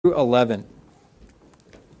11.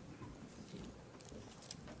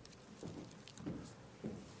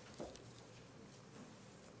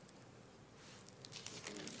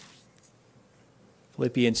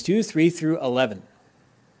 Philippians 2, 3 through 11.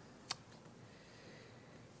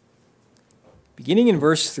 Beginning in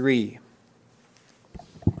verse 3.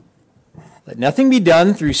 Let nothing be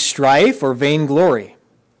done through strife or vainglory,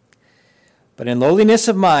 but in lowliness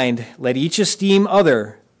of mind let each esteem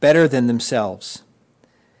other better than themselves.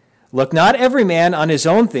 Look not every man on his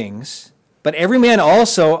own things, but every man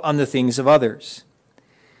also on the things of others.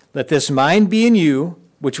 Let this mind be in you,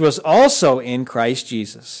 which was also in Christ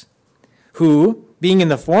Jesus, who, being in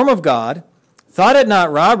the form of God, thought it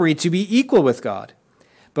not robbery to be equal with God,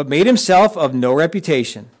 but made himself of no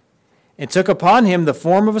reputation, and took upon him the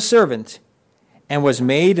form of a servant, and was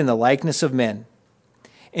made in the likeness of men.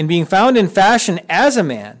 And being found in fashion as a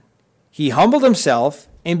man, he humbled himself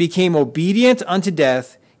and became obedient unto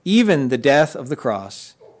death, even the death of the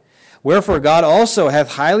cross. Wherefore God also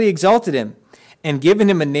hath highly exalted him, and given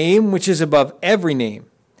him a name which is above every name,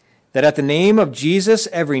 that at the name of Jesus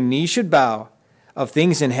every knee should bow, of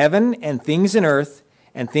things in heaven and things in earth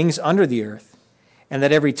and things under the earth, and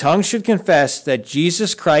that every tongue should confess that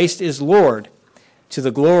Jesus Christ is Lord, to the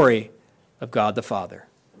glory of God the Father.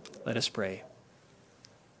 Let us pray.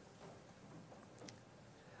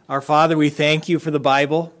 Our Father, we thank you for the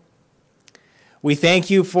Bible. We thank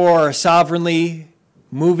you for sovereignly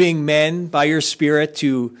moving men by your Spirit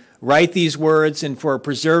to write these words and for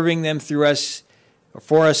preserving them through us, or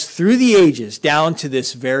for us through the ages down to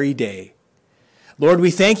this very day. Lord, we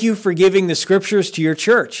thank you for giving the Scriptures to your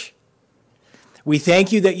church. We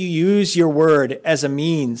thank you that you use your word as a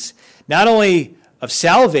means not only of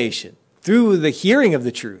salvation through the hearing of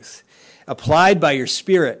the truth applied by your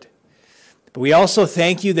Spirit, but we also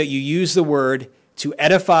thank you that you use the word to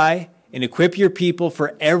edify and equip your people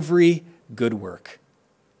for every good work.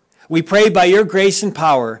 We pray by your grace and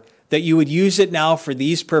power that you would use it now for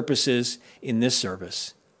these purposes in this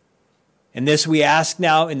service. And this we ask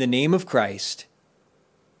now in the name of Christ.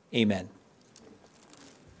 Amen.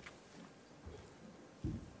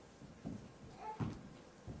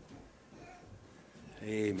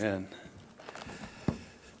 Amen.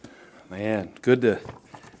 Man, good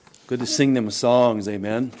to sing them songs,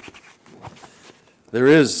 amen. There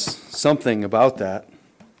is something about that.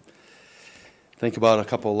 Think about a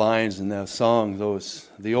couple of lines in that song,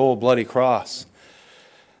 the old bloody cross.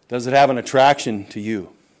 Does it have an attraction to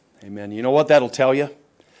you? Amen. You know what that'll tell you?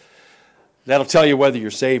 That'll tell you whether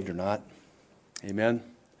you're saved or not. Amen.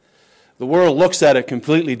 The world looks at it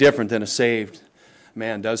completely different than a saved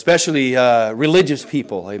man does, especially religious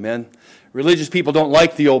people. Amen. Religious people don't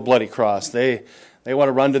like the old bloody cross. They want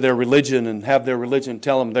to run to their religion and have their religion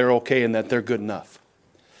tell them they're okay and that they're good enough.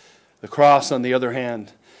 The cross, on the other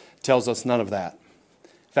hand, tells us none of that.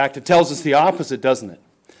 In fact, it tells us the opposite, doesn't it?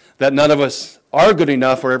 That none of us are good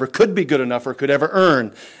enough or ever could be good enough or could ever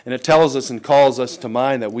earn. And it tells us and calls us to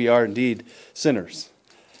mind that we are indeed sinners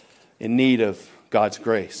in need of God's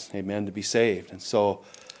grace, amen, to be saved. And so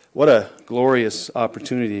what a glorious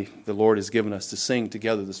opportunity the Lord has given us to sing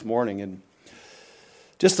together this morning. And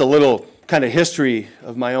just a little kind of history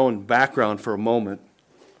of my own background for a moment.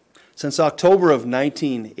 Since October of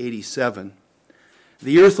 1987,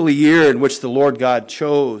 the earthly year in which the Lord God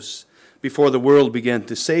chose before the world began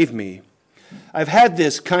to save me, I've had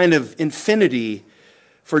this kind of infinity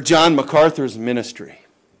for John MacArthur's ministry.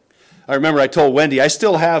 I remember I told Wendy, I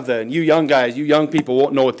still have and you young guys, you young people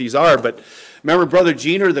won't know what these are, but remember Brother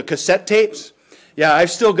Jeaner, the cassette tapes? Yeah,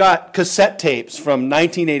 I've still got cassette tapes from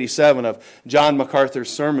 1987 of John MacArthur's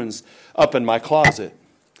sermons up in my closet.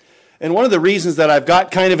 And one of the reasons that I've got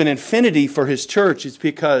kind of an infinity for his church is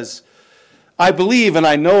because I believe and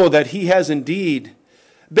I know that he has indeed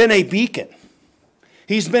been a beacon.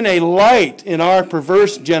 He's been a light in our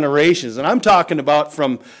perverse generations. And I'm talking about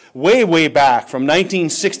from way, way back, from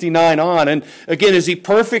 1969 on. And again, is he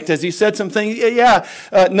perfect? Has he said some things? Yeah,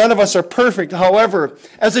 none of us are perfect. However,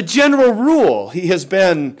 as a general rule, he has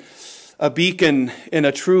been a beacon and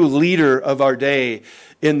a true leader of our day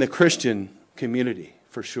in the Christian community,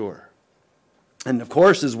 for sure. And of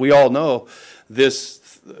course, as we all know, this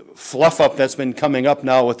fluff up that's been coming up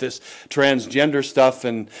now with this transgender stuff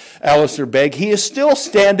and Alistair Begg, he is still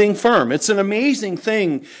standing firm. It's an amazing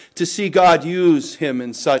thing to see God use him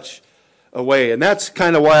in such a way. And that's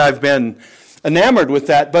kind of why I've been enamored with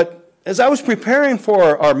that. But as I was preparing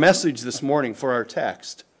for our message this morning, for our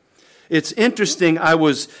text, it's interesting.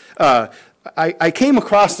 I came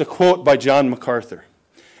across a quote by John MacArthur.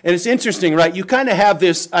 And it's interesting, right? You kind of have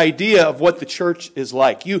this idea of what the church is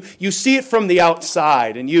like. You see it from the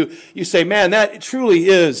outside, and you say, man, that truly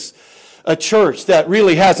is a church that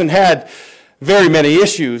really hasn't had very many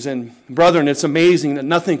issues. And brethren, it's amazing that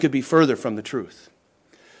nothing could be further from the truth.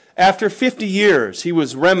 After 50 years, he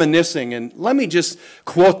was reminiscing, and let me just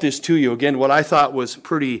quote this to you again, what I thought was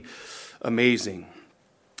pretty amazing.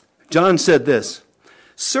 John said this,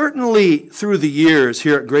 "Certainly through the years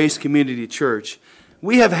here at Grace Community Church,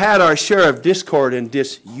 we have had our share of discord and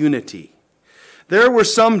disunity. There were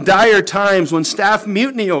some dire times when staff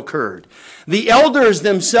mutiny occurred. The elders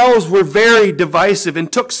themselves were very divisive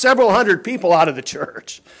and took several hundred people out of the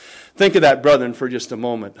church." Think of that, brethren, for just a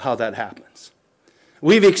moment, how that happens.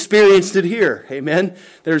 We've experienced it here, amen?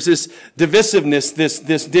 There's this divisiveness,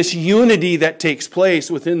 this disunity that takes place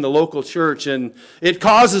within the local church, and it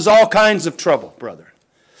causes all kinds of trouble, brother.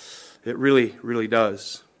 It really, really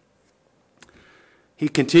does. He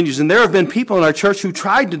continues, and there have been people in our church who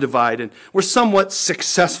tried to divide and were somewhat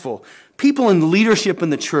successful. People in leadership in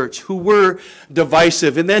the church who were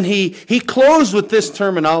divisive. And then he closed with this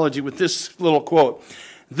terminology, with this little quote.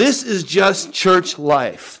 "This is just church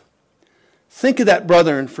life." Think of that,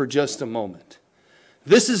 brethren, for just a moment.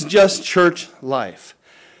 This is just church life.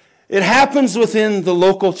 It happens within the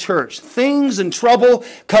local church. Things and trouble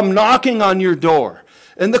come knocking on your door.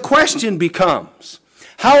 And the question becomes,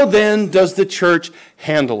 how then does the church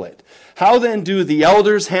handle it? How then do the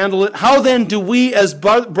elders handle it? How then do we as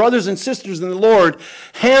brothers and sisters in the Lord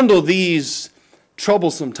handle these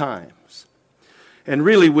troublesome times? And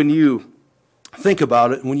really, when you think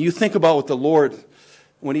about it, when you think about what the Lord,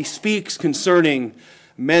 when he speaks concerning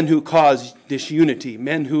men who cause disunity,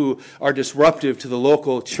 men who are disruptive to the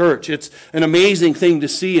local church, it's an amazing thing to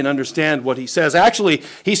see and understand what he says. Actually,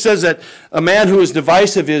 he says that a man who is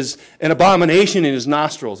divisive is an abomination in his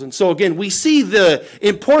nostrils. And so again, we see the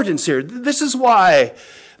importance here. This is why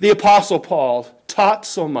the Apostle Paul taught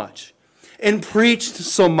so much and preached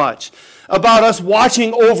so much about us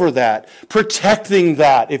watching over that, protecting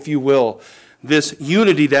that, if you will, this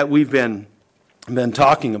unity that we've been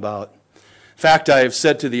talking about. In fact, I have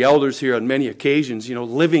said to the elders here on many occasions,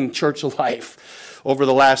 living church life over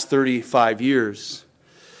the last 35 years.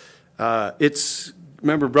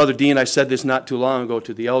 Remember, Brother Dean, I said this not too long ago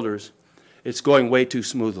to the elders, it's going way too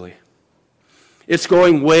smoothly. It's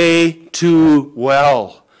going way too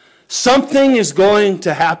well. Something is going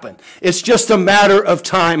to happen. It's just a matter of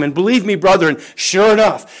time. And believe me, brethren, sure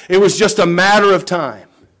enough, it was just a matter of time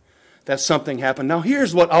that something happened. Now,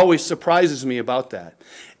 here's what always surprises me about that.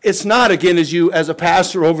 It's not, again, as a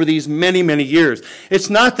pastor over these many, many years, it's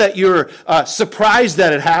not that you're surprised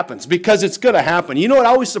that it happens, because it's going to happen. You know what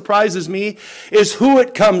always surprises me is who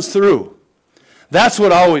it comes through. That's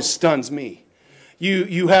what always stuns me.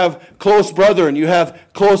 You have close brethren, you have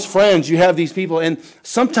close friends, you have these people, and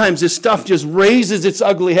sometimes this stuff just raises its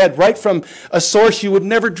ugly head right from a source you would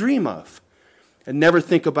never dream of and never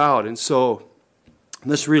think about. And so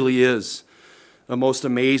this really is the most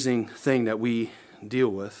amazing thing that we deal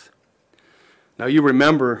with. Now you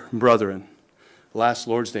remember, brethren, last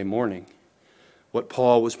Lord's Day morning, what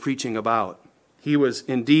Paul was preaching about. He was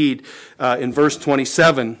indeed, in verse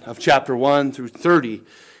 27 of chapter 1 through 30,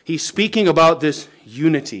 he's speaking about this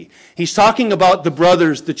unity. He's talking about the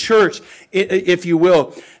brothers, the church, if you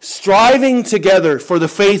will, striving together for the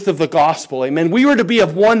faith of the gospel. Amen. We were to be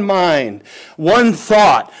of one mind, one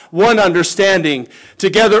thought, one understanding,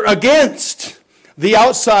 together against the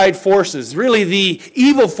outside forces, really the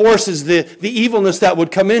evil forces, the evilness that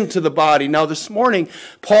would come into the body. Now this morning,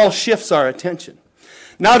 Paul shifts our attention.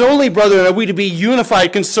 Not only, brethren, are we to be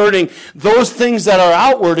unified concerning those things that are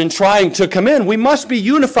outward and trying to come in, we must be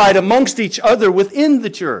unified amongst each other within the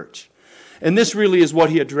church. And this really is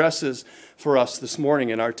what he addresses for us this morning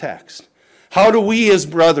in our text. How do we as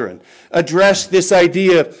brethren address this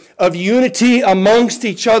idea of unity amongst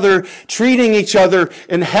each other, treating each other,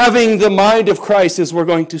 and having the mind of Christ, as we're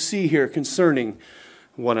going to see here, concerning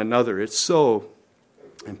one another? It's so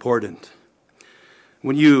important.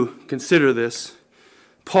 When you consider this,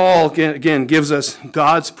 Paul, again, gives us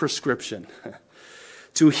God's prescription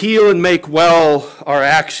to heal and make well our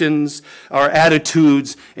actions, our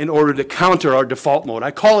attitudes, in order to counter our default mode.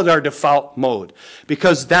 I call it our default mode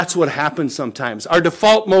because that's what happens sometimes. Our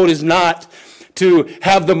default mode is not to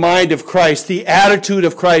have the mind of Christ, the attitude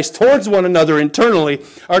of Christ towards one another internally.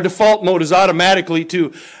 Our default mode is automatically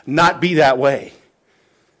to not be that way.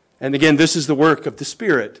 And again, this is the work of the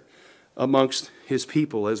Spirit amongst his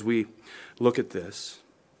people as we look at this.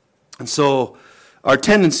 And so our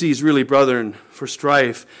tendencies really, brethren, for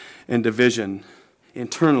strife and division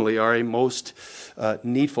internally are a most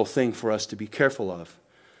needful thing for us to be careful of.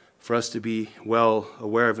 for us to be well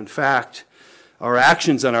aware of. In fact, our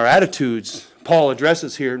actions and our attitudes, Paul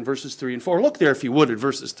addresses here in verses 3 and 4. Look there, if you would, at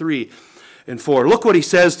verses 3 and 4. Look what he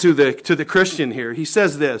says to the Christian here. He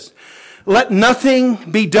says this, let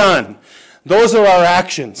nothing be done. Those are our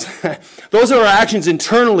actions. Those are our actions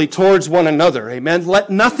internally towards one another. Amen. Let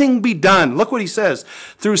nothing be done. Look what he says.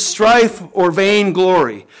 Through strife or vain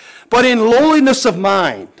glory, but in lowliness of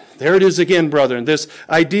mind. There it is again, brethren, this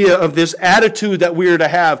idea of this attitude that we are to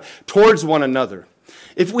have towards one another.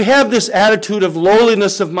 If we have this attitude of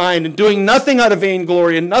lowliness of mind and doing nothing out of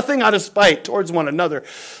vainglory and nothing out of spite towards one another,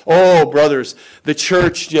 oh, brothers, the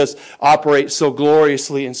church just operates so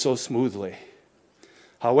gloriously and so smoothly.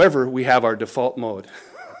 However, we have our default mode,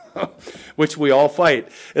 which we all fight,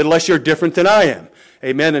 unless you're different than I am.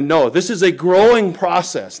 Amen. And no, this is a growing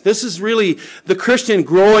process. This is really the Christian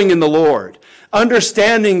growing in the Lord.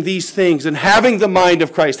 Understanding these things and having the mind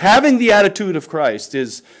of Christ, having the attitude of Christ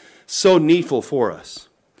is so needful for us.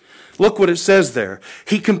 Look what it says there.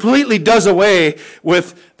 He completely does away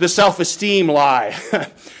with the self-esteem lie.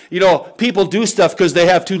 People do stuff because they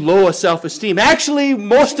have too low a self-esteem. Actually,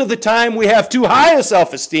 most of the time we have too high a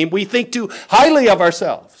self-esteem. We think too highly of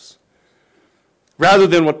ourselves. Rather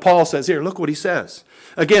than what Paul says here. Look what he says.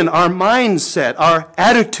 Again, our mindset, our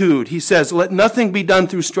attitude, he says, let nothing be done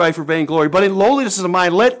through strife or vainglory, but in lowliness of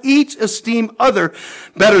mind, let each esteem other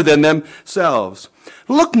better than themselves.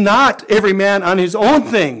 Look not every man on his own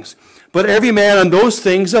things, but every man on those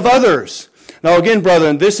things of others. Now again,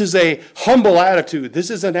 brethren, this is a humble attitude. This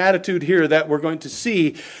is an attitude here that we're going to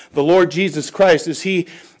see the Lord Jesus Christ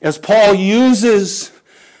as Paul uses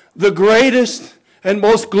the greatest and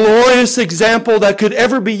most glorious example that could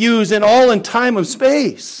ever be used in all in time of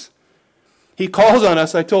space. He calls on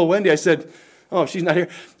us. I told Wendy, I said, oh, she's not here.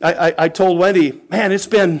 I told Wendy, man, it's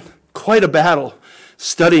been quite a battle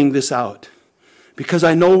studying this out because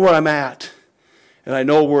I know where I'm at and I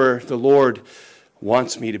know where the Lord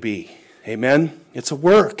wants me to be. Amen? It's a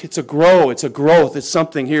work. It's a grow. It's a growth. It's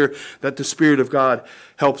something here that the Spirit of God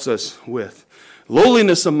helps us with.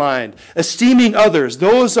 Lowliness of mind, esteeming others,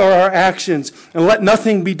 those are our actions, and let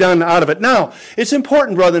nothing be done out of it. Now, it's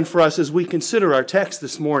important, brethren, for us as we consider our text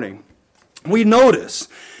this morning. We notice,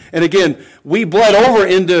 and again, we bled over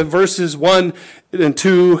into verses 1 and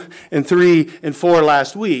 2 and 3 and 4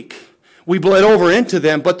 last week. We bled over into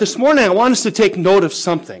them, but this morning I want us to take note of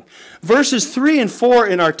something. Verses 3 and 4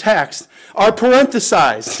 in our text are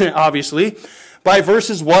parenthesized, obviously, by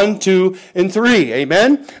verses 1, 2, and 3.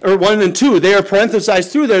 Amen? Or 1 and 2. They are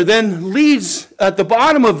parenthesized through there. Then leads at the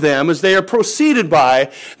bottom of them as they are proceeded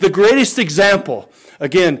by the greatest example,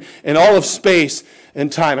 again, in all of space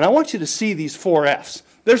and time. And I want you to see these 4 F's.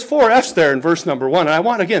 There's 4 F's there in verse number 1. And I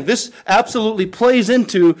want, again, this absolutely plays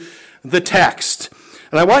into the text.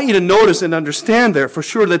 And I want you to notice and understand there for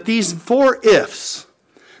sure that these 4 ifs,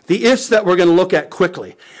 the ifs that we're going to look at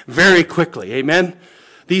quickly, very quickly, amen?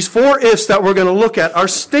 These 4 ifs that we're going to look at are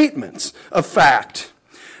statements of fact.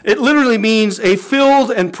 It literally means a filled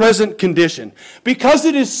and present condition. Because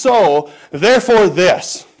it is so, therefore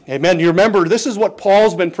this. Amen. You remember, this is what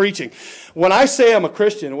Paul's been preaching. When I say I'm a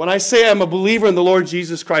Christian, when I say I'm a believer in the Lord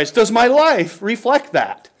Jesus Christ, does my life reflect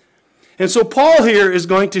that? And so Paul here is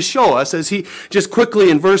going to show us, as he just quickly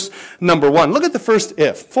in verse number 1. Look at the first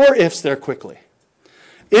if. 4 ifs there quickly.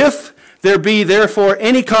 If there be therefore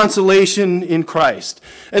any consolation in Christ.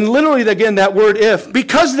 And literally, again, that word if,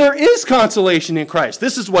 because there is consolation in Christ.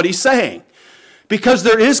 This is what he's saying. Because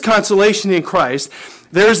there is consolation in Christ,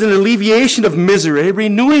 there is an alleviation of misery, a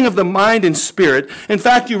renewing of the mind and spirit. In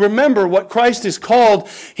fact, you remember what Christ is called.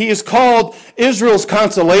 He is called Israel's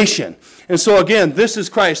consolation. And so again, this is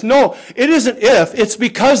Christ. No, it isn't if, it's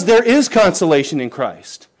because there is consolation in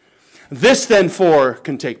Christ. This then for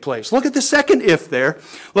can take place. Look at the second if there.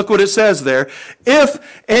 Look what it says there.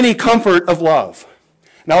 If any comfort of love.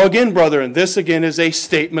 Now again, brethren, this again is a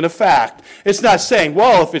statement of fact. It's not saying,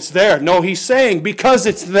 well, if it's there. No, he's saying because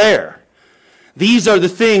it's there. These are the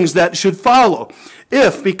things that should follow.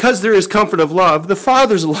 If, because there is comfort of love, the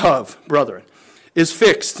Father's love, brethren, is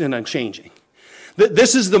fixed and unchanging.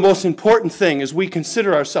 This is the most important thing as we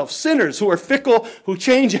consider ourselves sinners who are fickle, who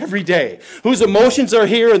change every day, whose emotions are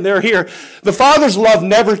here and they're here. The Father's love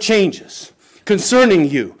never changes concerning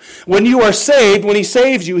you. When you are saved, when he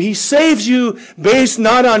saves you based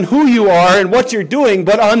not on who you are and what you're doing,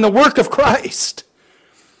 but on the work of Christ.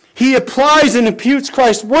 He applies and imputes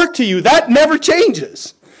Christ's work to you. That never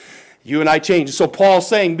changes. You and I change. So Paul's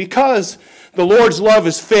saying, because the Lord's love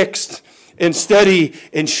is fixed and steady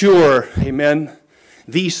and sure, amen,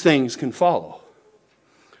 these things can follow.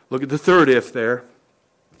 Look at the third if there.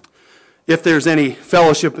 if there's any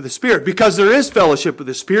fellowship of the Spirit. Because there is fellowship of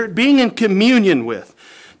the Spirit, being in communion with,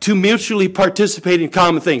 to mutually participate in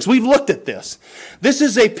common things. We've looked at this. This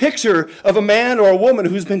is a picture of a man or a woman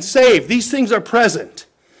who's been saved. These things are present.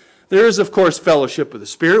 There is, of course, fellowship of the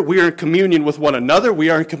Spirit. We are in communion with one another. We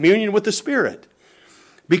are in communion with the Spirit.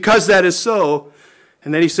 Because that is so,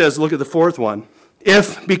 and then he says, look at the fourth one.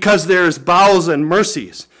 If, because there is bowels and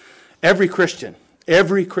mercies, every Christian,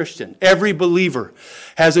 every believer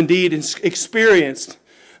has indeed experienced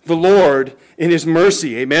the Lord in his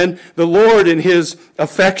mercy, amen? The Lord in his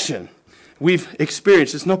affection. We've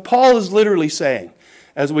experienced this. Now, Paul is literally saying,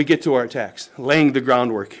 as we get to our text, laying the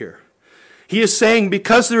groundwork here. He is saying,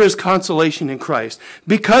 because there is consolation in Christ,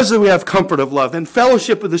 because we have comfort of love and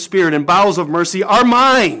fellowship of the Spirit and bowels of mercy, our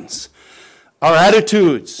minds, our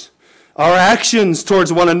attitudes, our actions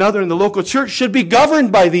towards one another in the local church should be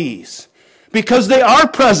governed by these, because they are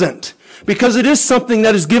present, because it is something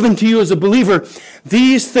that is given to you as a believer.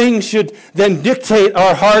 These things should then dictate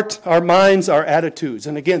our heart, our minds, our attitudes.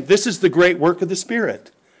 And again, this is the great work of the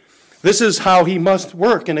Spirit. This is how he must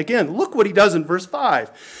work. And again, look what he does in verse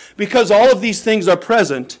 5. Because all of these things are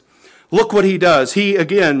present, look what he does. He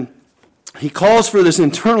calls for this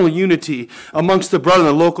internal unity amongst the brethren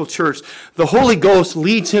in the local church. The Holy Ghost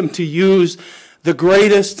leads him to use the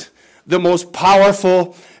greatest, the most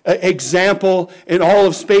powerful example in all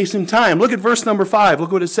of space and time. Look at verse number 5.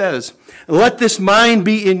 Look what it says. Let this mind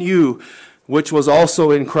be in you, which was also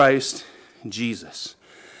in Christ Jesus.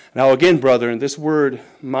 Now again, brethren, this word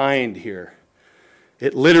mind here,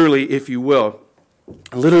 it literally, if you will,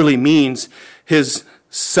 literally means his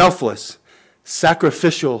selfless,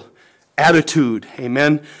 sacrificial attitude,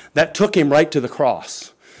 amen, that took him right to the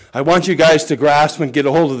cross. I want you guys to grasp and get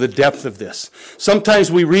a hold of the depth of this.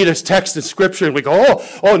 Sometimes we read a text in Scripture and we go,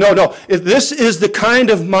 no. This is the kind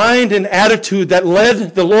of mind and attitude that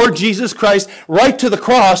led the Lord Jesus Christ right to the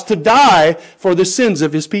cross to die for the sins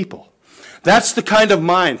of his people. That's the kind of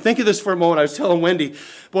mind. Think of this for a moment. I was telling Wendy,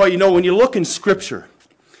 boy, when you look in Scripture,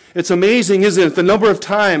 it's amazing, isn't it? The number of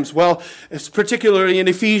times, it's particularly in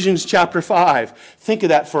Ephesians chapter 5. Think of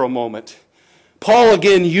that for a moment. Paul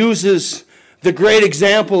again uses the great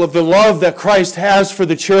example of the love that Christ has for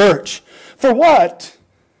the church. For what?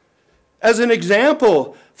 As an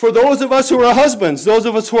example for those of us who are husbands, those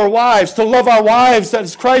of us who are wives, to love our wives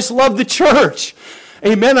as Christ loved the church.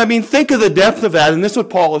 Amen. I mean, think of the depth of that, and this is what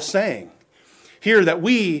Paul is saying here, that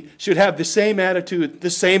we should have the same attitude, the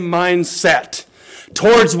same mindset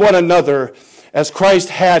towards one another as Christ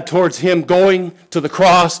had towards him going to the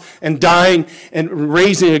cross and dying and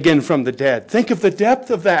raising again from the dead. Think of the depth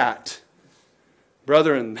of that.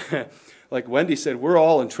 Brethren, like Wendy said, we're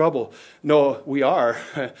all in trouble. No, we are,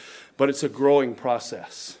 but it's a growing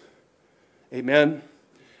process. Amen?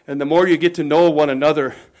 And the more you get to know one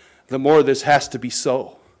another, the more this has to be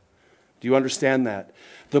so. Do you understand that?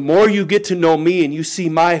 The more you get to know me and you see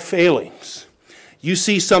my failings, you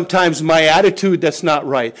see sometimes my attitude that's not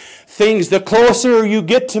right. Things, the closer you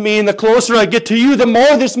get to me and the closer I get to you, the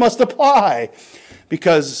more this must apply.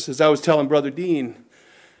 Because, as I was telling Brother Dean,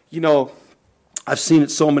 I've seen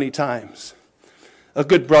it so many times. A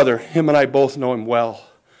good brother, him and I both know him well.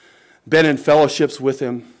 Been in fellowships with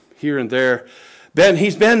him here and there.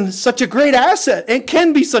 He's been such a great asset and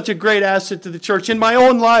can be such a great asset to the church in my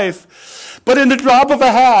own life. But in the drop of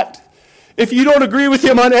a hat, if you don't agree with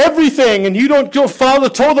him on everything and you don't go follow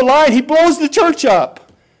the line, he blows the church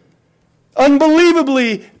up.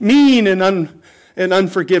 Unbelievably mean and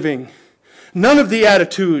unforgiving. None of the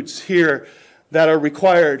attitudes here that are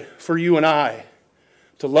required for you and I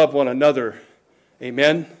to love one another.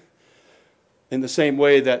 Amen? In the same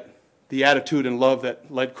way that the attitude and love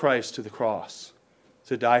that led Christ to the cross,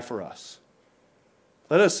 to die for us.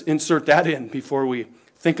 Let us insert that in before we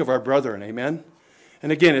think of our brethren. Amen?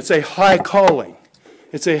 And again, it's a high calling.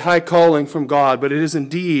 It's a high calling from God, but it is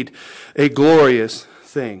indeed a glorious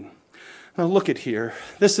thing. Now look at here.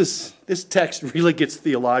 This text really gets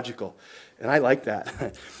theological, and I like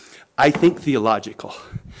that. I think theological.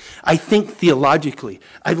 I think theologically.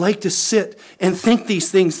 I like to sit and think these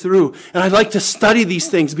things through, and I like to study these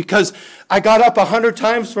things because I got up 100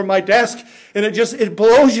 times from my desk, and it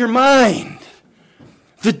blows your mind.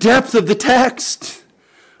 The depth of the text.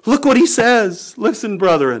 Look what he says. Listen,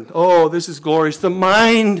 brethren. Oh, this is glorious. The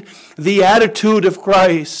mind, the attitude of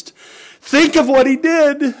Christ. Think of what he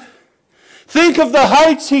did. Think of the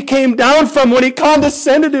heights he came down from when he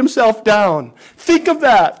condescended himself down. Think of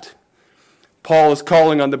that. Paul is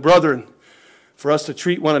calling on the brethren for us to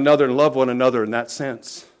treat one another and love one another in that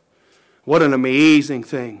sense. What an amazing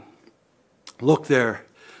thing. Look there,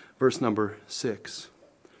 verse number 6.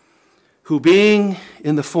 who being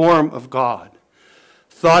in the form of God,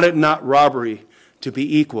 thought it not robbery to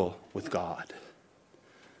be equal with God.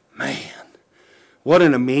 Man, what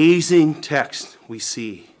an amazing text we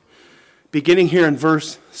see. Beginning here in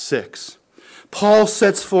verse 6, Paul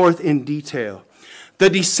sets forth in detail the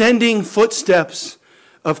descending footsteps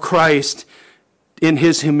of Christ in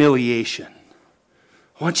his humiliation.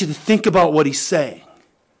 I want you to think about what he's saying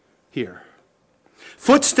here.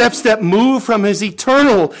 Footsteps that move from his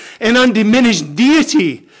eternal and undiminished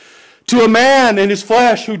deity to a man in his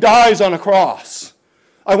flesh who dies on a cross.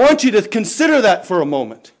 I want you to consider that for a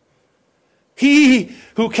moment. He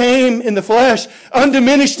who came in the flesh,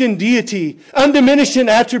 undiminished in deity, undiminished in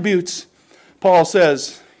attributes, Paul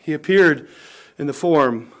says he appeared in the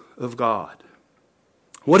form of God.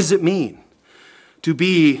 What does it mean to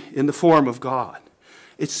be in the form of God?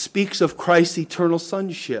 It speaks of Christ's eternal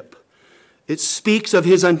sonship. It speaks of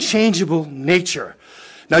his unchangeable nature.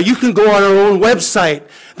 Now you can go on our own website.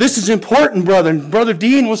 This is important, brother. Brother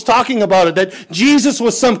Dean was talking about it, that Jesus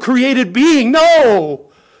was some created being.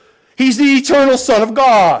 No! He's the eternal Son of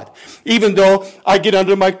God. Even though I get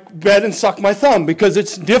under my bed and suck my thumb because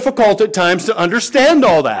it's difficult at times to understand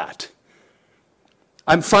all that.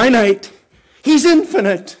 I'm finite. He's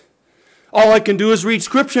infinite. All I can do is read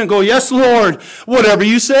Scripture and go, yes, Lord, whatever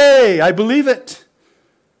you say, I believe it.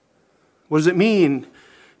 What does it mean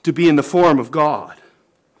to be in the form of God?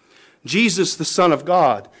 Jesus, the Son of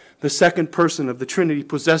God, the second person of the Trinity,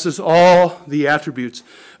 possesses all the attributes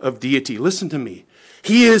of deity. Listen to me.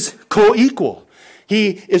 He is co-equal.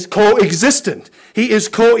 He is co-existent. He is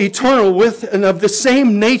co-eternal with and of the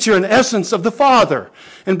same nature and essence of the Father.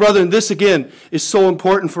 And brethren, this again is so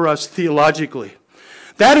important for us theologically.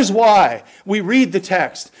 That is why we read the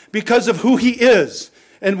text, because of who he is.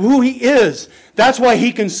 And who he is, that's why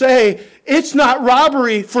he can say, it's not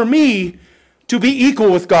robbery for me to be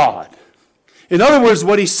equal with God. In other words,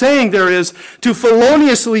 what he's saying there is to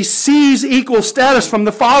feloniously seize equal status from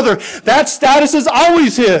the Father. That status is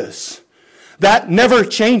always his. That never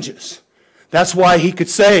changes. That's why he could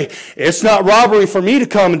say, it's not robbery for me to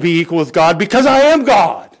come and be equal with God because I am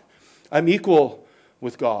God. I'm equal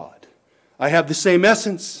with God. I have the same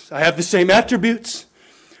essence. I have the same attributes.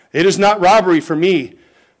 It is not robbery for me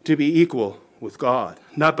to be equal with God.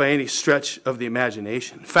 Not by any stretch of the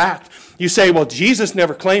imagination. In fact, you say, well, Jesus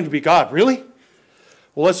never claimed to be God. Really?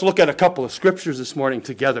 Well, let's look at a couple of scriptures this morning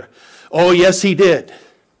together. Oh, yes, he did.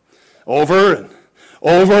 Over and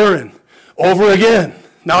over and over again.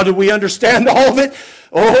 Now, do we understand all of it?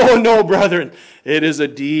 Oh, no, brethren. It is a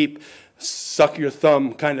deep, suck your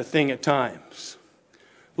thumb kind of thing at times.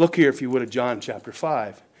 Look here, if you would, at John chapter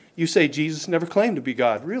 5. You say Jesus never claimed to be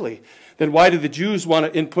God. Really? Then why did the Jews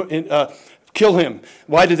want to kill him?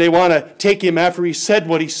 Why did they want to take him after he said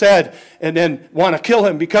what he said and then want to kill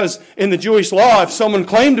him? Because in the Jewish law, if someone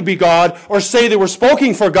claimed to be God or say they were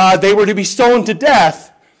speaking for God, they were to be stoned to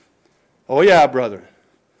death. Oh yeah, brother.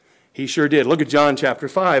 He sure did. Look at John chapter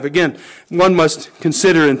 5. Again, one must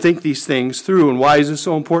consider and think these things through. And why is this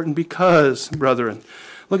so important? Because, brethren,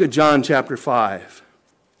 look at John chapter 5.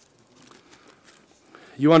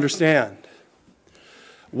 You understand,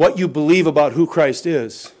 what you believe about who Christ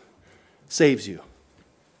is saves you.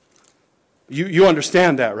 You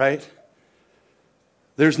understand that, right?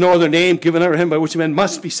 There's no other name given under him by which men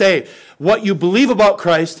must be saved. What you believe about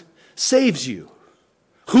Christ saves you.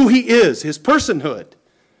 Who he is, his personhood.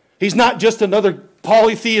 He's not just another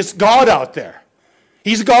polytheist God out there.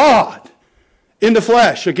 He's God in the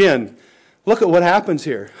flesh. Again, look at what happens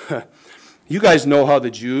here. You guys know how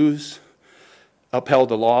the Jews upheld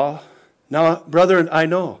the law. Now, brethren, I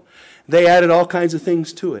know. They added all kinds of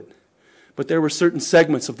things to it. But there were certain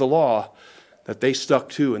segments of the law that they stuck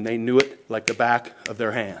to, and they knew it like the back of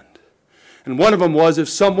their hand. And one of them was if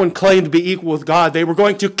someone claimed to be equal with God, they were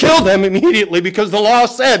going to kill them immediately because the law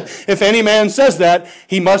said if any man says that,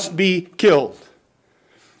 he must be killed.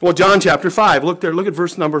 Well, John chapter 5, look there, look at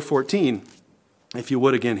verse number 14, if you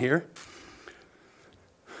would again here.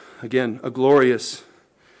 Again, a glorious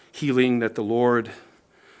healing that the Lord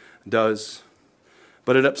does.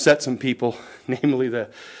 But it upset some people, namely the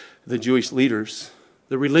Jewish leaders,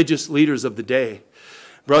 the religious leaders of the day.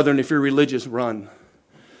 Brethren, if you're religious, run.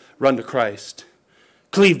 Run to Christ.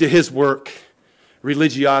 Cleave to his work.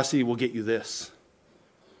 Religiosity will get you this.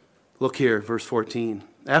 Look here, verse 14.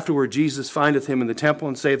 Afterward, Jesus findeth him in the temple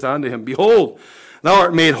and saith unto him, Behold, thou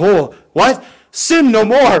art made whole. What? Sin no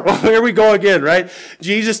more. Well, here we go again, right?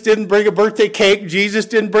 Jesus didn't bring a birthday cake. Jesus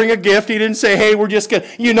didn't bring a gift. He didn't say, hey, we're just going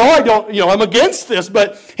to, I'm against this.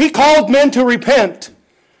 But he called men to repent.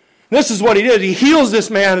 This is what he did. He heals this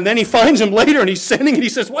man, and then he finds him later, and he's sinning, and he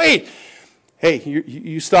says, wait, Hey,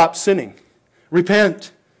 you stop sinning.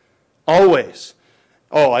 Repent. Always.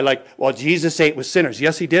 Oh, well, Jesus ate with sinners.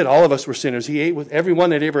 Yes, he did. All of us were sinners. He ate with,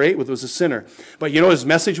 everyone that he ever ate with was a sinner. But you know what his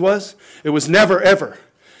message was? It was never, ever,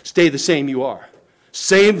 stay the same you are.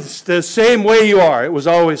 The same way you are. It was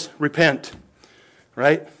always repent.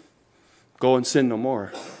 Right? Go and sin no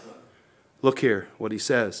more. Look here what he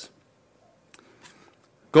says.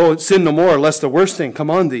 Go and sin no more, lest the worst thing come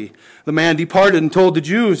on thee. The man departed and told the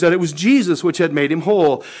Jews that it was Jesus which had made him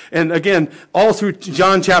whole. And again, all through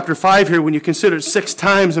John chapter 5 here, when you consider it 6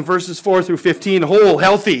 times in verses 4 through 15, whole,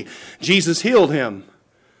 healthy, Jesus healed him,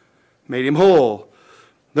 made him whole.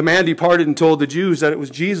 The man departed and told the Jews that it was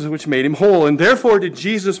Jesus which made him whole. And therefore did the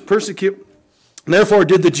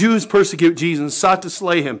Jews persecute Jesus and sought to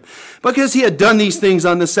slay him, because he had done these things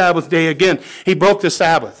on the Sabbath day. Again, he broke the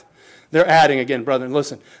Sabbath. They're adding again, brethren,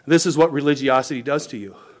 listen, this is what religiosity does to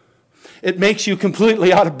you. It makes you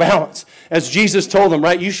completely out of balance. As Jesus told them,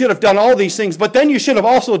 right? You should have done all these things, but then you should have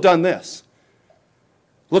also done this.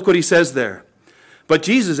 Look what he says there. But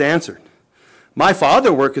Jesus answered, my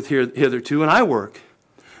Father worketh hitherto, and I work.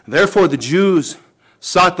 Therefore the Jews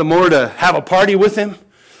sought the more to have a party with him.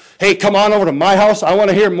 Hey, come on over to my house. I want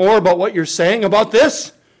to hear more about what you're saying about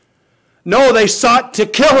this. No, they sought to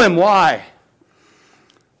kill him. Why?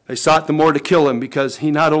 They sought the more to kill him because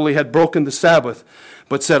he not only had broken the Sabbath,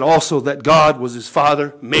 but said also that God was his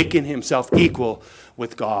Father, making himself equal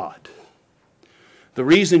with God. The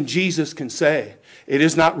reason Jesus can say, it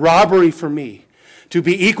is not robbery for me to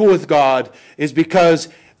be equal with God, is because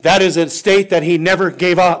that is a state that he never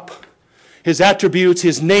gave up. His attributes,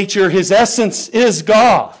 his nature, his essence is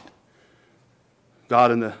God.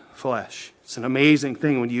 God in the flesh. It's an amazing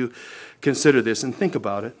thing when you consider this and think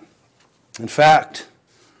about it. In fact,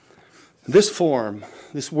 this form,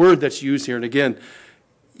 this word that's used here, and again,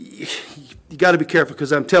 you got to be careful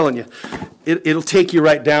because I'm telling you, it'll take you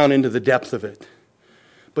right down into the depth of it.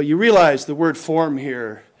 But you realize the word form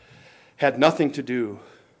here had nothing to do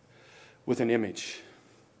with an image.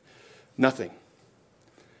 Nothing.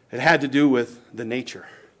 It had to do with the nature.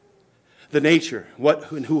 The nature,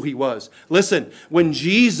 what and who he was. Listen, when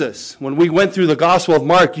we went through the Gospel of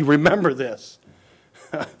Mark, you remember this.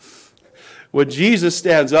 When Jesus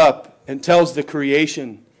stands up and tells the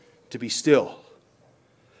creation to be still.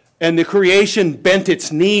 And the creation bent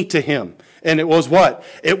its knee to him. And it was what?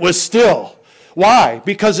 It was still. Why?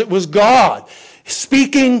 Because it was God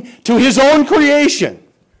speaking to his own creation.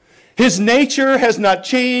 His nature has not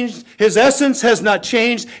changed. His essence has not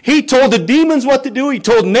changed. He told the demons what to do. He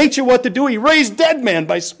told nature what to do. He raised dead men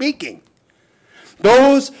by speaking.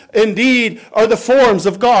 Those, indeed, are the forms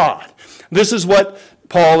of God. This is what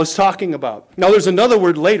Paul is talking about. Now, there's another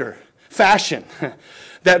word later, fashion,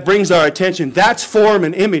 that brings our attention. That's form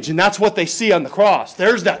and image, and that's what they see on the cross.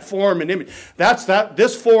 There's that form and image.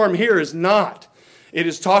 This form here is not. It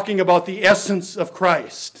is talking about the essence of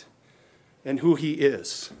Christ and who he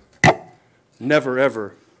is. Never,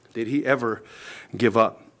 ever did he ever give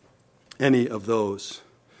up any of those,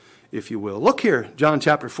 if you will. Look here, John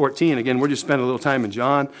chapter 14. Again, we're just spending a little time in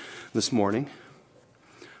John this morning.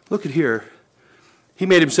 Look at here. He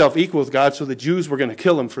made himself equal with God, so the Jews were going to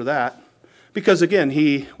kill him for that. Because, again,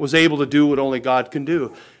 he was able to do what only God can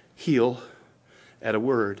do. Heal at a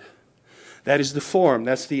word. That is the form.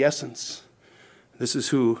 That's the essence. This is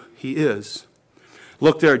who he is.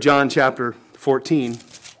 Look there, John chapter 14.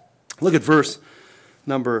 Look at verse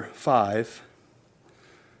number 5.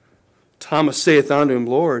 Thomas saith unto him,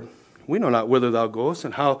 Lord, we know not whither thou goest,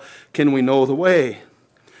 and how can we know the way?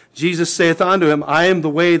 Jesus saith unto him, I am the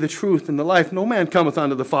way, the truth, and the life. No man cometh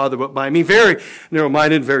unto the Father but by me. Very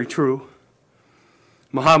narrow-minded, very true.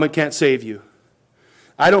 Muhammad can't save you.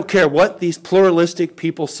 I don't care what these pluralistic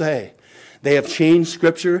people say. They have changed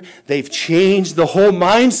Scripture. They've changed the whole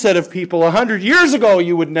mindset of people. 100 years ago,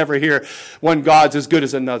 you would never hear one God's as good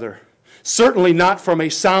as another. Certainly not from a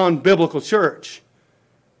sound biblical church.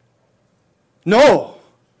 No.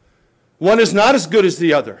 One is not as good as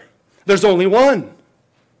the other. There's only one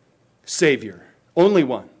Savior. Only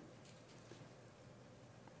one.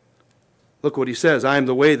 Look what he says. I am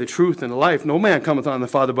the way, the truth, and the life. No man cometh on the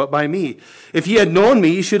Father but by me. If ye had known me,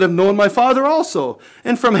 ye should have known my Father also.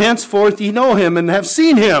 And from henceforth ye know him and have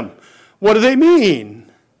seen him. What do they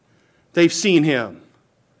mean? They've seen him.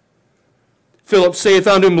 Philip saith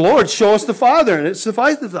unto him, Lord, show us the Father, and it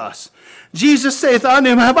sufficeth us. Jesus saith unto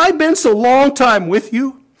him, Have I been so long time with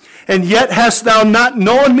you, and yet hast thou not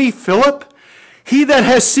known me, Philip? He that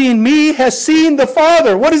has seen me has seen the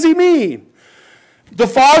Father. What does he mean? The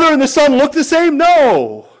Father and the Son look the same?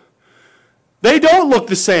 No. They don't look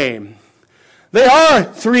the same. They are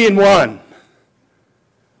 3 in 1.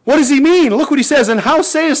 What does he mean? Look what he says. And how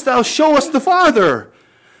sayest thou, show us the Father?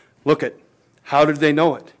 Look at, how did they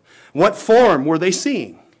know it? What form were they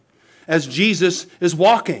seeing as Jesus is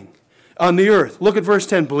walking on the earth? Look at verse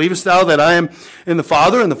 10. Believest thou that I am in the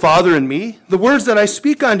Father, and the Father in me? The words that I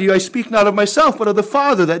speak unto you, I speak not of myself, but of the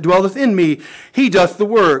Father that dwelleth in me. He doth the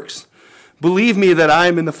works. Believe me that I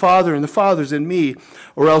am in the Father, and the Father's in me,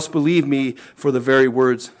 or else believe me for the very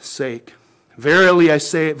word's sake. Verily,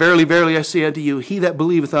 verily I say unto you, he that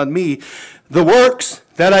believeth on me, the works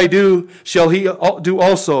that I do shall he do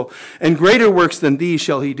also, and greater works than these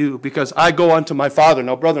shall he do, because I go unto my Father.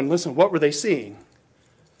 Now, brethren, listen, what were they seeing?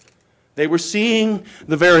 They were seeing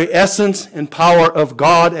the very essence and power of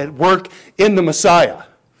God at work in the Messiah.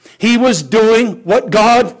 He was doing what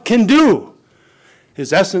God can do.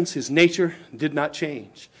 His essence, his nature did not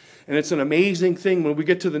change. And it's an amazing thing when we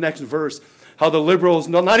get to the next verse, how the liberals,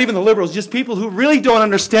 no, not even the liberals, just people who really don't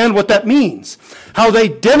understand what that means, how they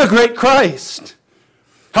denigrate Christ,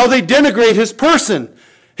 how they denigrate his person,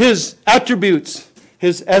 his attributes,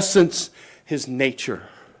 his essence, his nature.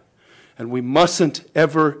 And we mustn't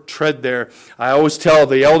ever tread there. I always tell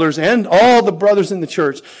the elders and all the brothers in the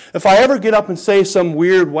church, if I ever get up and say some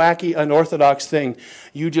weird, wacky, unorthodox thing,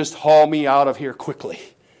 you just haul me out of here quickly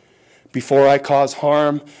before I cause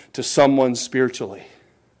harm to someone spiritually.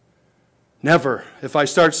 Never. If I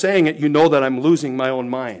start saying it, you know that I'm losing my own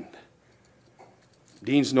mind.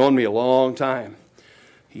 Dean's known me a long time.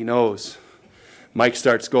 He knows. Mike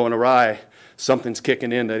starts going awry. Something's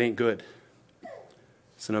kicking in that ain't good.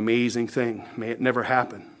 It's an amazing thing. May it never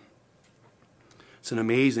happen. It's an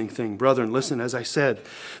amazing thing. Brethren, listen, as I said,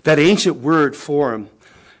 that ancient word form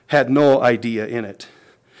had no idea in it.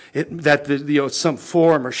 Some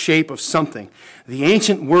form or shape of something. The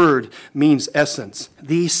ancient word means essence,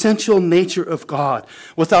 the essential nature of God,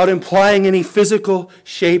 without implying any physical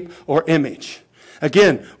shape or image.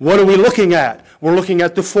 Again, what are we looking at? We're looking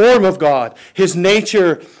at the form of God, his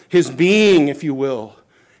nature, his being, if you will,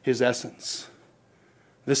 his essence.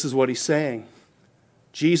 This is what he's saying.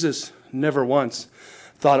 Jesus never once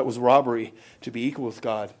thought it was robbery to be equal with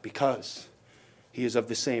God, because he is of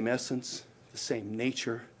the same essence, the same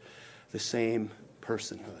nature, the same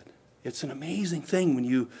personhood. It's an amazing thing when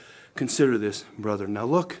you consider this, brother. Now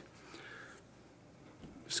look,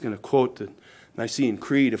 I'm just going to quote the Nicene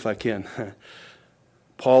Creed if I can.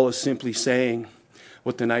 Paul is simply saying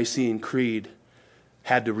what the Nicene Creed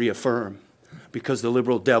had to reaffirm, because the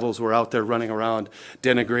liberal devils were out there running around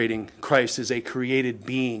denigrating Christ as a created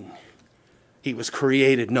being. He was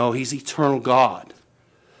created. No, he's eternal God.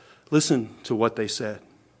 Listen to what they said.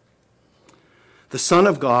 The Son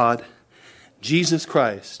of God, Jesus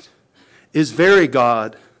Christ, is very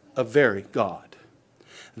God of very God.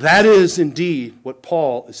 That is indeed what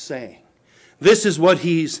Paul is saying. This is what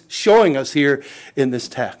he's showing us here in this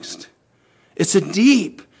text. It's a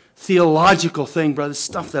deep theological thing, brother.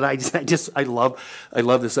 Stuff that I love. I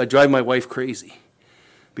love this. I drive my wife crazy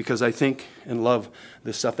because I think and love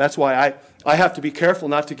this stuff. That's why I have to be careful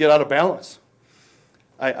not to get out of balance.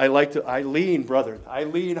 I lean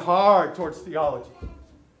hard towards theology,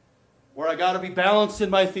 where I got to be balanced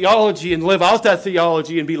in my theology and live out that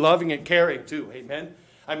theology and be loving and caring too. Amen?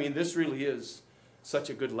 I mean, this really is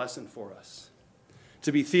such a good lesson for us.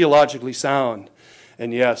 To be theologically sound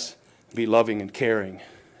and, yes, be loving and caring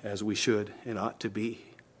as we should and ought to be.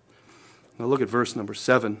 Now look at verse number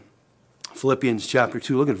 7. Philippians chapter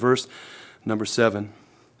 2. Look at verse number 7.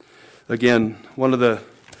 Again, one of the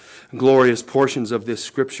glorious portions of this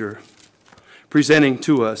scripture, presenting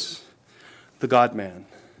to us the God-man,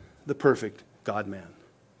 the perfect God-man.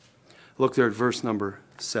 Look there at verse number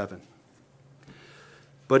 7.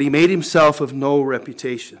 But he made himself of no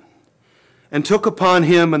reputation, and took upon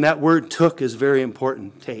him, and that word took is very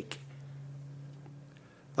important, take,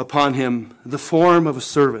 upon him the form of a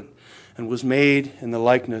servant, and was made in the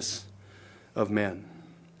likeness of men.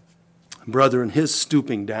 Brethren, his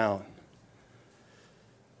stooping down,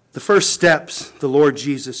 the first steps the Lord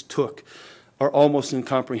Jesus took are almost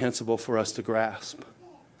incomprehensible for us to grasp.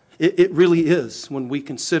 It really is when we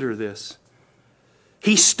consider this.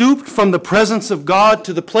 He stooped from the presence of God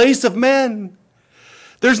to the place of men.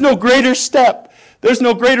 There's no greater step. There's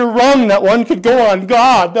no greater rung that one could go on.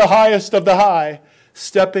 God, the highest of the high,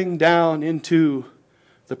 stepping down into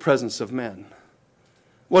the presence of men.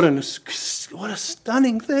 What a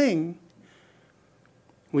stunning thing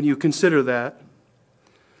when you consider that.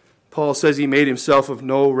 Paul says he made himself of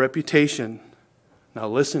no reputation. Now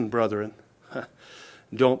listen, brethren,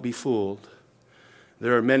 don't be fooled.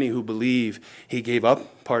 There are many who believe he gave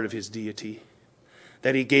up part of his deity,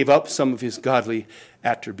 that he gave up some of his godly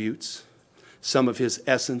attributes, some of his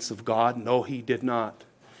essence of God. No, he did not.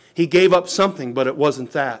 He gave up something, but it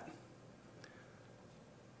wasn't that.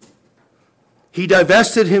 He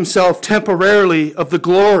divested himself temporarily of the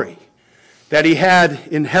glory that he had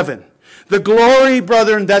in heaven. The glory,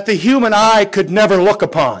 brethren, that the human eye could never look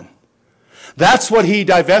upon. That's what he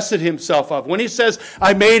divested himself of. When he says,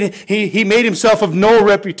 he made himself of no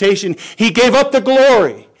reputation, he gave up the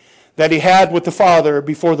glory that he had with the Father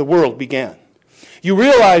before the world began. You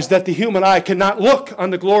realize that the human eye cannot look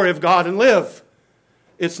on the glory of God and live.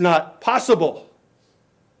 It's not possible.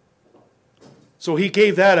 So he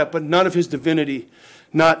gave that up, but none of his divinity,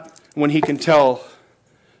 not when he can tell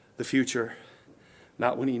the future,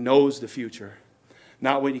 not when he knows the future,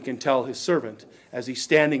 not when he can tell his servant as he's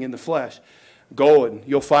standing in the flesh, go and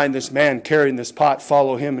you'll find this man carrying this pot,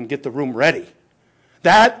 follow him and get the room ready.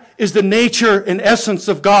 That is the nature and essence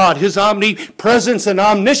of God, his omnipresence and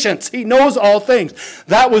omniscience. He knows all things.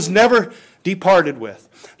 That was never departed with.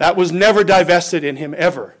 That was never divested in him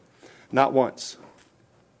ever, not once.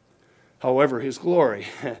 However, his glory,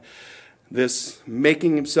 this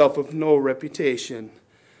making himself of no reputation,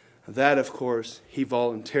 that, of course, he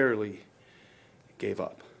voluntarily gave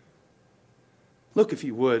up. Look, if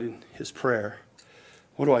you would, in his prayer.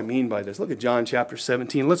 What do I mean by this? Look at John chapter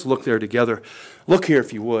 17. Let's look there together. Look here,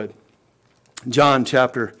 if you would. John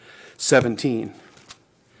chapter 17.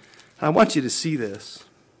 I want you to see this.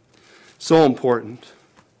 So important.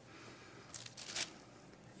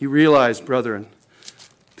 You realize, brethren,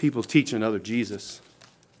 people teach another Jesus.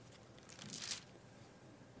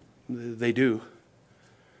 They do.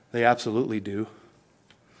 They absolutely do.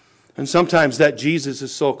 And sometimes that Jesus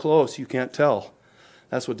is so close you can't tell.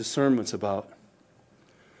 That's what discernment's about.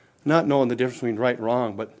 Not knowing the difference between right and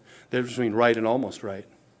wrong, but the difference between right and almost right.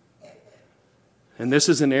 And this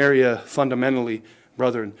is an area fundamentally,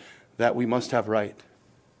 brethren, that we must have right.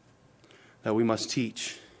 That we must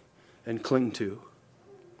teach and cling to.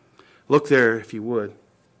 Look there, if you would.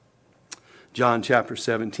 John chapter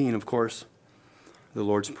 17, of course, the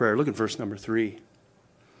Lord's Prayer. Look at verse number 3.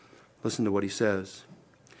 Listen to what he says.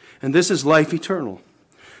 And this is life eternal,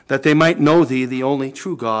 that they might know thee, the only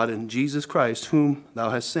true God, and Jesus Christ, whom thou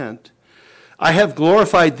hast sent. I have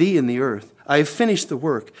glorified thee in the earth. I have finished the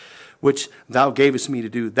work which thou gavest me to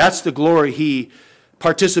do. That's the glory he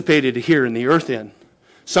participated here in the earth in.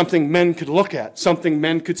 Something men could look at, something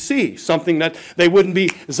men could see, something that they wouldn't be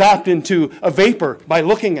zapped into a vapor by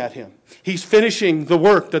looking at him. He's finishing the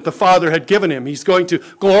work that the Father had given him. He's going to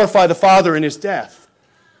glorify the Father in his death.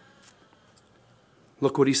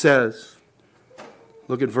 Look what he says.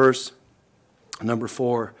 Look at verse number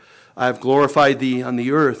 4. I have glorified thee on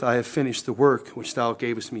the earth. I have finished the work which thou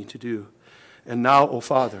gavest me to do. And now, O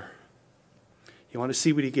Father, you want to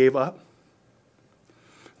see what he gave up?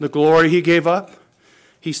 The glory he gave up?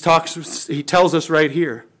 He tells us right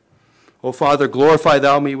here, O Father, glorify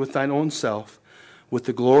thou me with thine own self, with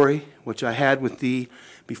the glory which I had with thee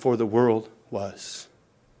before the world was.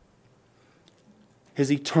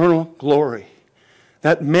 His eternal glory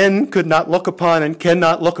that men could not look upon and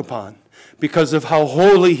cannot look upon because of how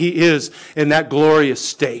holy he is in that glorious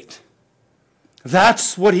state.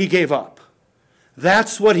 That's what he gave up.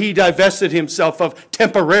 That's what he divested himself of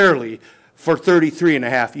temporarily for 33 and a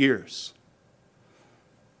half years.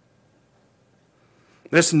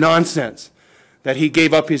 This nonsense that he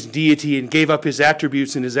gave up his deity and gave up his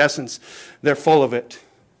attributes and his essence, they're full of it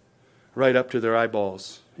right up to their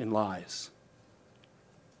eyeballs in lies.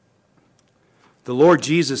 The Lord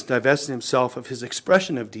Jesus divested himself of his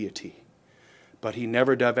expression of deity, but he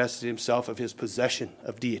never divested himself of his possession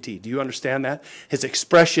of deity. Do you understand that? His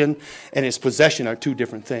expression and his possession are two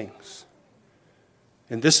different things.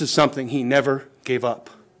 And this is something he never gave up.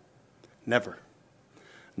 Never.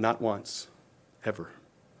 Not once. Ever.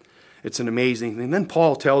 It's an amazing thing. And then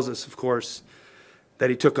Paul tells us, of course, that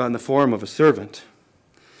he took on the form of a servant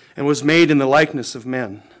and was made in the likeness of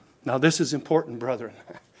men. Now this is important, brethren.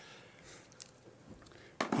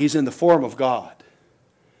 He's in the form of God.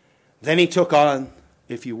 Then he took on,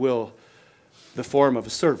 if you will, the form of a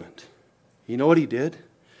servant. You know what he did?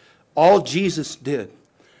 All Jesus did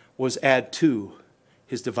was add to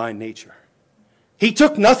his divine nature. He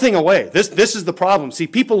took nothing away. This is the problem. See,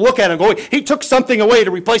 people look at him and go, he took something away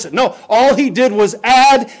to replace it. No, all he did was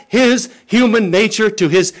add his human nature to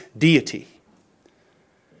his deity.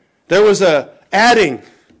 There was a adding,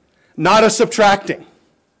 not a subtracting.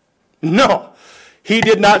 No. He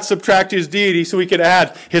did not subtract his deity so he could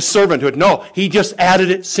add his servanthood. No, he just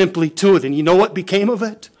added it simply to it. And you know what became of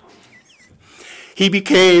it? He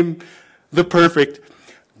became the perfect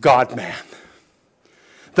God-man.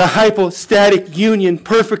 The hypostatic union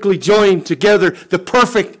perfectly joined together, the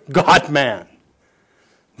perfect God-man.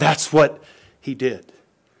 That's what he did.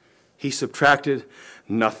 He subtracted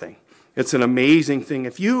nothing. It's an amazing thing.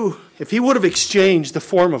 If he would have exchanged the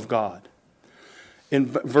form of God in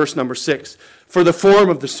verse number 6 for the form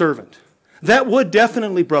of the servant, that would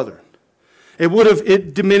definitely, brethren,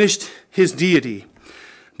 it diminished his deity.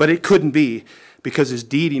 But it couldn't be, because his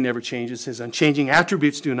deity never changes. His unchanging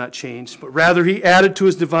attributes do not change. But rather he added to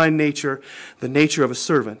his divine nature the nature of a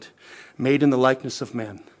servant, made in the likeness of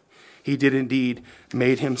men. He did indeed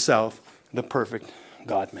made himself the perfect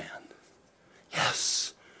God-man.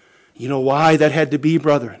 Yes. You know why that had to be,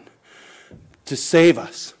 brethren? To save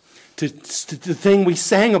us. To the thing we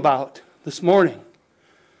sang about this morning.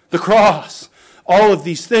 The cross. All of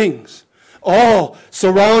these things. All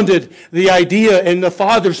surrounded the idea and the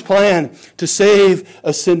Father's plan to save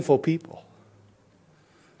a sinful people.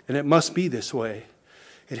 And it must be this way.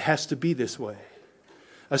 It has to be this way.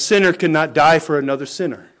 A sinner cannot die for another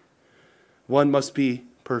sinner. One must be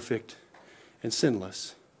perfect and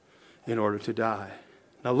sinless in order to die.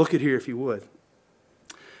 Now look at here if you would.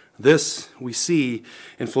 This we see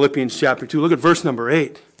in Philippians chapter 2. Look at verse number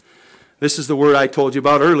 8. This is the word I told you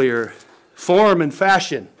about earlier. Form and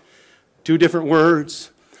fashion. Two different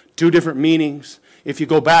words, two different meanings. If you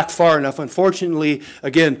go back far enough, unfortunately,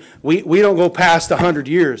 again, we don't go past 100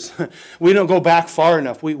 years. We don't go back far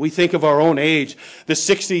enough. We think of our own age. The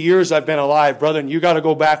 60 years I've been alive, brethren, you got to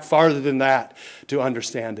go back farther than that to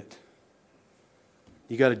understand it.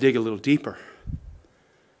 You got to dig a little deeper.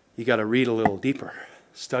 You got to read a little deeper,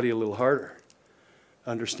 study a little harder,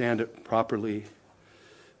 understand it properly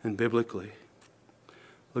and biblically.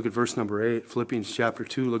 Look at verse number 8, Philippians chapter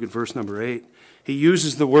 2, look at verse number 8. He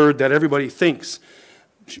uses the word that everybody thinks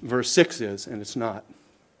verse 6 is, and it's not.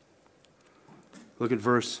 Look at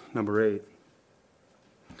verse number 8.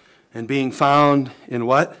 And being found in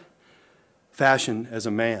what? Fashion as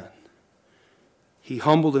a man. He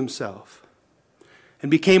humbled himself and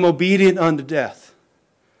became obedient unto death,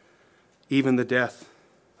 even the death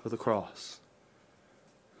of the cross.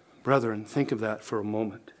 Brethren, think of that for a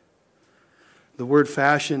moment. The word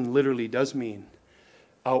fashion literally does mean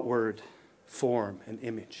outward form and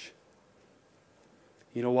image.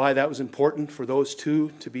 You know why that was important for those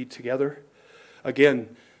two to be together?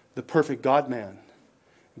 Again, the perfect God-man.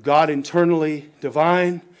 God internally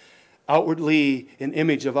divine, outwardly an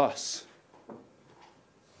image of us.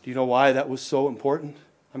 Do you know why that was so important?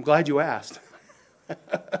 I'm glad you asked.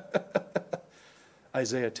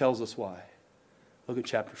 Isaiah tells us why. Look at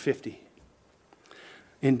chapter 50.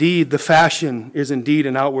 Indeed, the fashion is indeed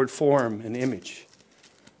an outward form and image.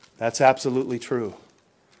 That's absolutely true.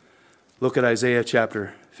 Look at Isaiah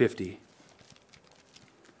chapter 50.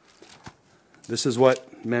 This is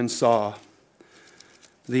what men saw.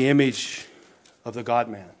 The image of the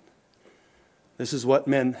God-man. This is what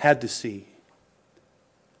men had to see.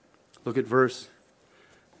 Look at verse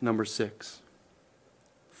number 6.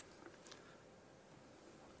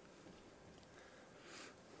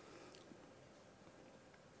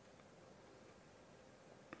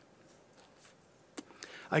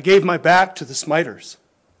 I gave my back to the smiters,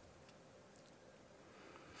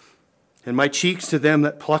 and my cheeks to them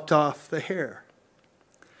that plucked off the hair.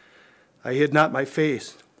 I hid not my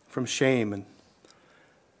face from shame and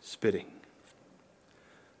spitting.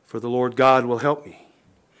 For the Lord God will help me.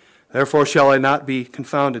 Therefore shall I not be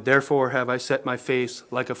confounded. Therefore have I set my face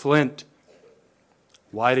like a flint.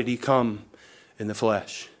 Why did he come in the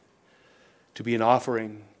flesh? To be an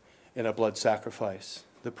offering and a blood sacrifice,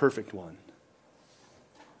 the perfect one.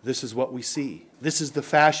 This is what we see. This is the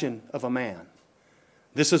fashion of a man.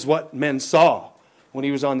 This is what men saw when he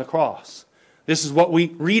was on the cross. This is what we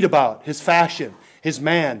read about, his fashion, his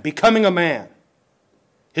man, becoming a man,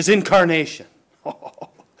 his incarnation. Oh,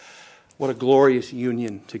 what a glorious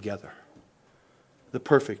union together. The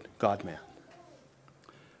perfect God-man.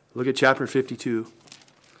 Look at chapter 52.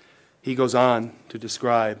 He goes on to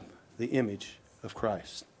describe the image of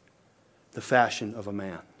Christ, the fashion of a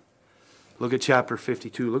man. Look at chapter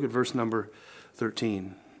 52. Look at verse number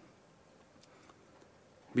 13.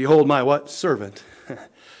 Behold my what? Servant.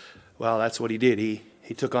 Well, that's what he did.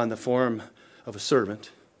 He took on the form of a servant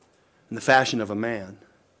in the fashion of a man.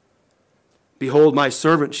 Behold, my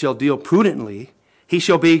servant shall deal prudently. He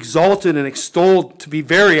shall be exalted and extolled to be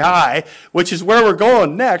very high, which is where we're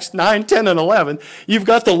going next, 9, 10, and 11. You've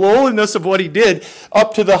got the lowliness of what he did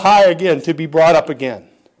up to the high again, to be brought up again.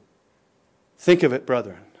 Think of it,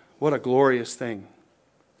 brethren. What a glorious thing.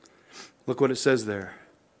 Look what it says there.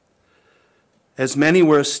 As many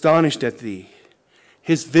were astonished at thee,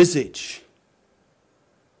 his visage,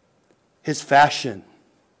 his fashion,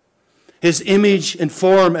 his image and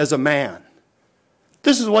form as a man.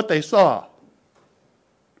 This is what they saw.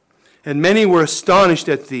 And many were astonished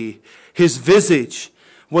at thee. His visage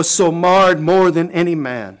was so marred more than any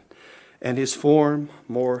man, and his form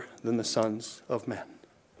more than the sons of men.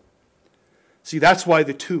 See, that's why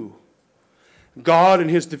the two, God and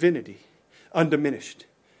his divinity, undiminished,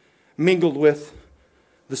 mingled with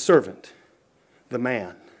the servant, the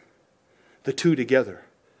man, the two together,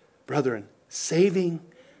 brethren, saving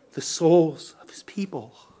the souls of his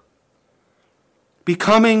people,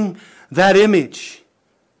 becoming that image,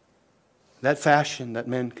 that fashion that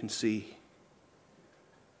men can see.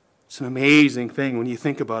 It's an amazing thing when you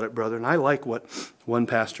think about it, brother. And I like what one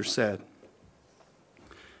pastor said.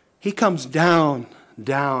 He comes down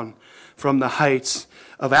from the heights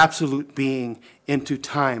of absolute being into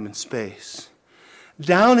time and space,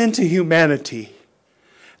 down into humanity,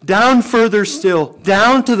 down further still,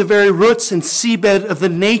 down to the very roots and seabed of the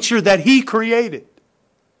nature that he created.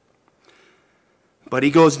 But he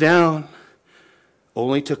goes down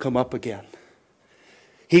only to come up again.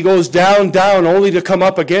 He goes down only to come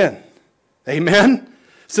up again. Amen?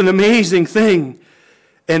 It's an amazing thing.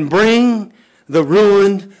 And bring the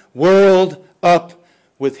ruined world up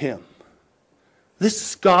with him. This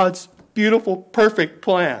is God's beautiful, perfect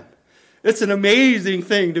plan. It's an amazing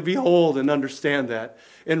thing to behold and understand that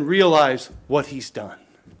and realize what he's done.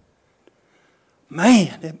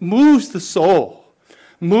 Man, it moves the soul,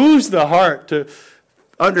 moves the heart to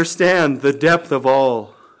understand the depth of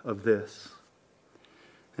all of this.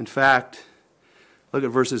 In fact, look at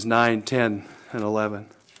verses 9, 10, and 11.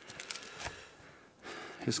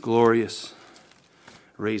 His glorious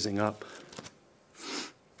raising up.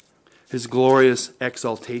 His glorious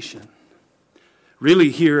exaltation. Really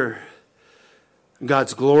here,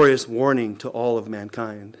 God's glorious warning to all of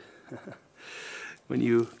mankind. When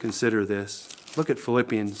you consider this, look at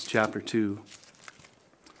Philippians chapter 2.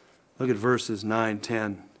 Look at verses 9,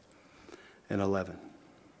 10, and 11.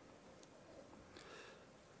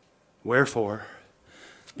 Wherefore,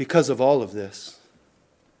 because of all of this,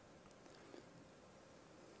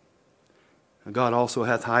 God also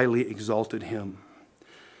hath highly exalted him,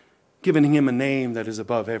 giving him a name that is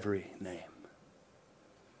above every name.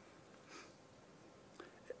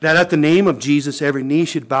 That at the name of Jesus every knee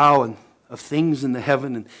should bow, and of things in the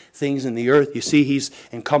heaven and things in the earth. You see, he's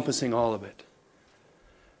encompassing all of it.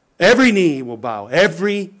 Every knee will bow.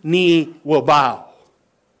 Every knee will bow.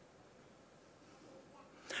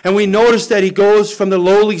 And we notice that he goes from the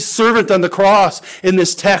lowly servant on the cross in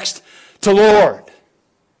this text to Lord.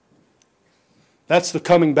 That's the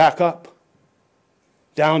coming back up.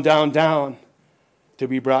 Down, down, down, to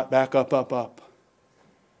be brought back up, up, up,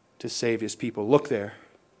 to save his people. Look there.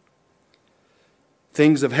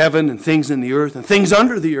 Things of heaven and things in the earth and things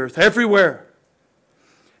under the earth, everywhere.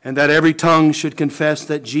 And that every tongue should confess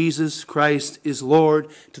that Jesus Christ is Lord,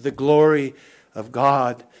 to the glory of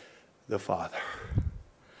God the Father.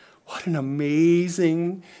 What an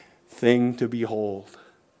amazing thing to behold.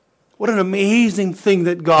 What an amazing thing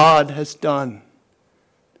that God has done.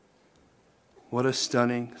 What a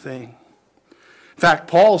stunning thing. In fact,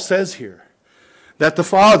 Paul says here that the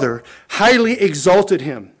Father highly exalted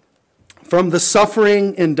him from the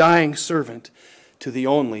suffering and dying servant to the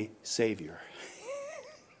only Savior.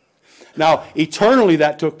 Now, eternally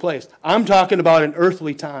that took place. I'm talking about an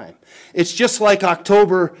earthly time. It's just like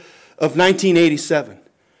October of 1987.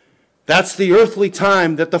 That's the earthly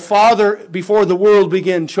time that the Father, before the world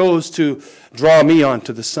began, chose to draw me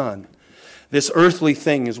onto the Son. This earthly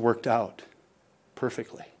thing is worked out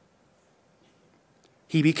perfectly.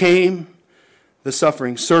 He became the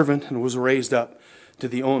suffering servant and was raised up to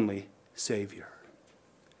the only Savior.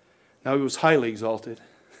 Now, he was highly exalted.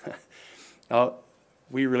 Now,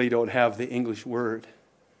 we really don't have the English word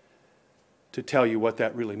to tell you what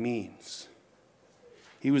that really means.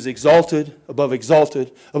 He was exalted, above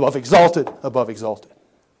exalted, above exalted, above exalted.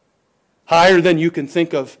 Higher than you can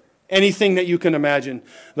think of, anything that you can imagine,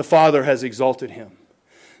 the Father has exalted him.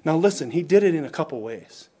 Now listen, he did it in a couple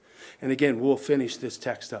ways. And again, we'll finish this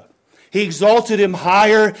text up. He exalted him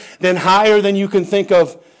higher than you can think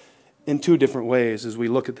of in two different ways as we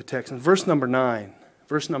look at the text. In verse number 9,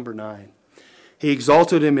 he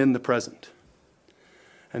exalted him in the present.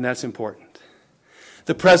 And that's important.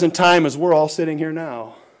 The present time as we're all sitting here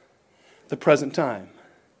now. The present time.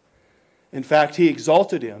 In fact, he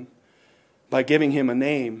exalted him by giving him a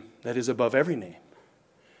name that is above every name.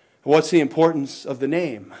 What's the importance of the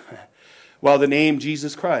name? Well, the name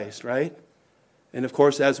Jesus Christ, right? And of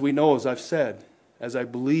course, as we know, as I've said, as I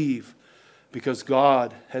believe, because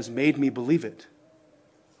God has made me believe it.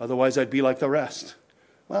 Otherwise, I'd be like the rest.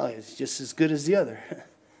 Well, it's just as good as the other.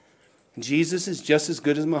 Jesus is just as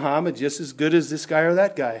good as Muhammad, just as good as this guy or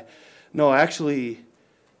that guy. No, actually,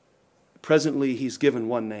 Presently, he's given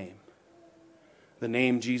one name, the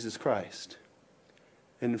name Jesus Christ.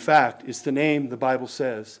 And in fact, it's the name the Bible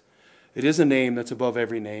says. It is a name that's above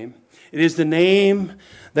every name. It is the name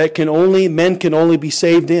that men can only be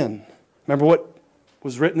saved in. Remember what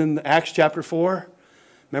was written in Acts chapter 4?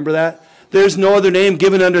 Remember that? There's no other name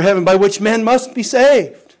given under heaven by which men must be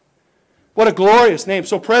saved. What a glorious name.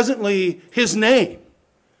 So presently, his name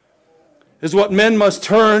is what men must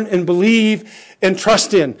turn and believe and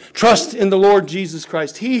trust in. Trust in the Lord Jesus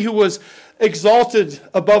Christ. He who was exalted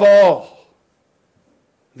above all.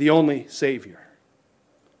 The only Savior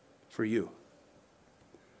for you.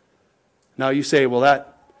 Now you say, well,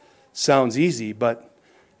 that sounds easy, but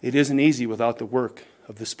it isn't easy without the work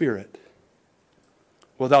of the Spirit.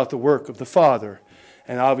 Without the work of the Father,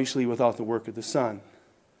 and obviously without the work of the Son.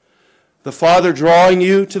 The Father drawing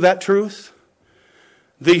you to that truth.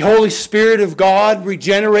 The Holy Spirit of God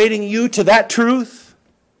regenerating you to that truth.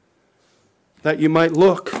 That you might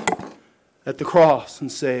look at the cross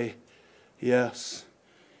and say, yes,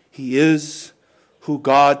 He is who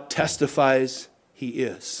God testifies He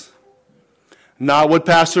is. Not what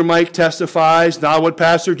Pastor Mike testifies, not what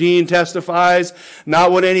Pastor Dean testifies,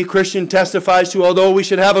 not what any Christian testifies to, although we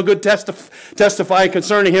should have a good testify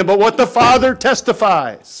concerning Him, but what the Father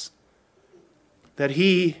testifies. That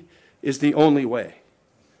He is the only way.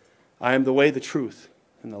 I am the way, the truth,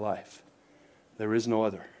 and the life. There is no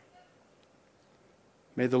other.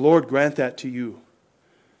 May the Lord grant that to you,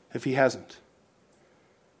 if He hasn't.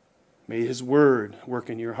 May His Word work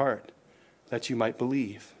in your heart, that you might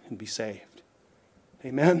believe and be saved.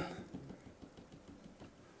 Amen?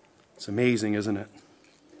 It's amazing, isn't it?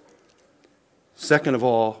 Second of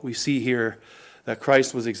all, we see here that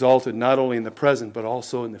Christ was exalted not only in the present, but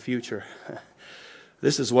also in the future.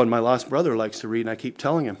 This is one my lost brother likes to read, and I keep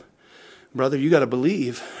telling him, brother, you got to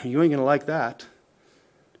believe. You ain't going to like that.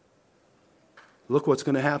 Look what's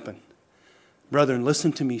going to happen. Brethren,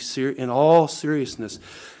 listen to me in all seriousness.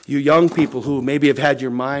 You young people who maybe have had your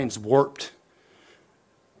minds warped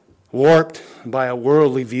by a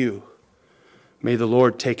worldly view, may the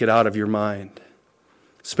Lord take it out of your mind,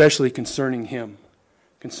 especially concerning Him,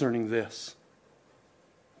 concerning this.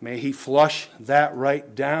 May He flush that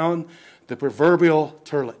right down the proverbial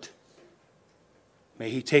toilet. May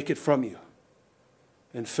He take it from you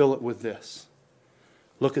and fill it with this.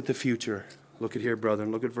 Look at the future. Look at here,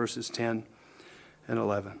 brethren. Look at verses 10 and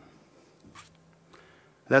 11.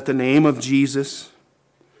 That at the name of Jesus,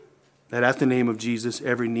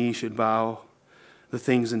 every knee should bow, the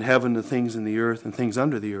things in heaven, the things in the earth, and things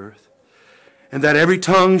under the earth. And that every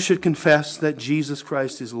tongue should confess that Jesus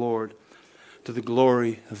Christ is Lord, to the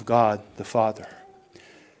glory of God the Father.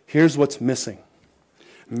 Here's what's missing.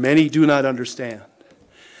 Many do not understand.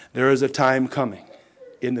 There is a time coming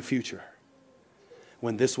in the future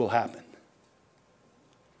when this will happen.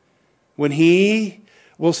 When He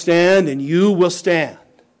will stand and you will stand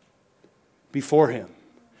before Him,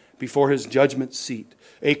 before His judgment seat.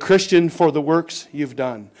 A Christian for the works you've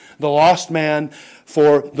done. The lost man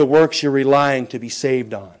for the works you're relying to be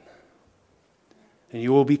saved on. And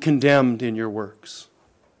you will be condemned in your works.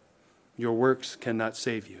 Your works cannot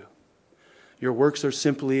save you. Your works are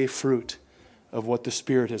simply a fruit of what the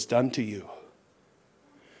Spirit has done to you.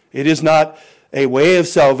 It is not a way of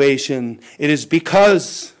salvation. It is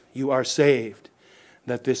because you are saved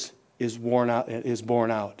that this is born out. It is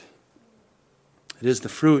the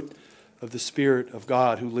fruit of the Spirit of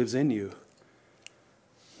God who lives in you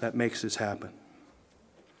that makes this happen.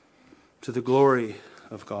 To the glory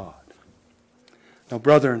of God. Now,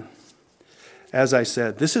 brethren, as I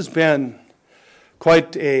said, this has been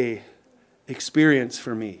quite a experience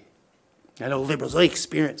for me. I know liberals like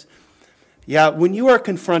experience. Yeah, when you are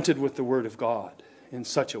confronted with the Word of God in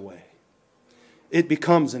such a way, it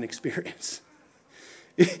becomes an experience.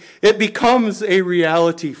 It becomes a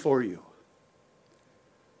reality for you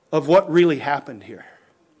of what really happened here,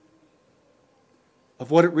 of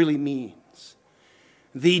what it really means,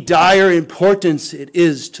 the dire importance it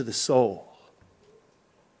is to the soul.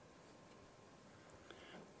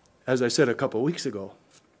 As I said a couple of weeks ago,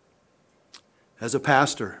 as a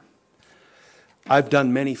pastor, I've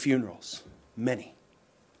done many funerals,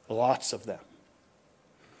 lots of them.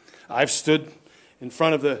 I've stood in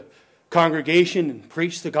front of the congregation and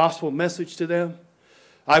preached the gospel message to them.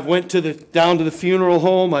 I've went down to the funeral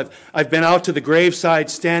home. I've been out to the graveside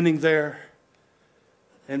standing there.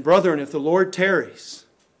 And brethren, if the Lord tarries,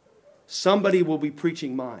 somebody will be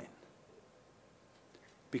preaching mine.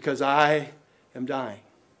 Because I am dying.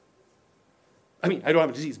 I mean, I don't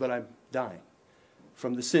have a disease, but I'm dying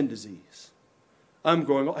from the sin disease. I'm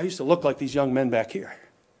growing old. I used to look like these young men back here.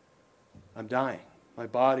 I'm dying. my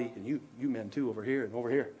body, and you men too, over here and over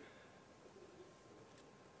here.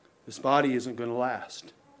 This body isn't going to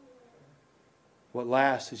last. What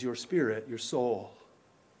lasts is your spirit, your soul.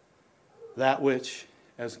 That which,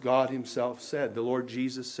 as God himself said, the Lord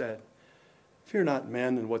Jesus said, fear not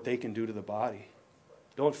men and what they can do to the body.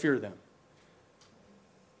 Don't fear them.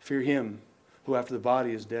 Fear him who after the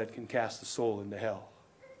body is dead can cast the soul into hell.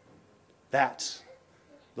 That's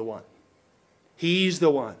the one. He's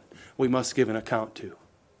the one we must give an account to.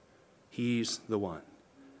 He's the one.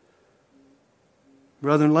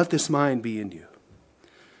 Brethren, let this mind be in you,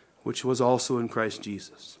 which was also in Christ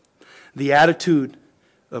Jesus. The attitude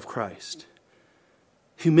of Christ.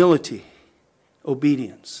 Humility,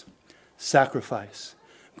 obedience, sacrifice,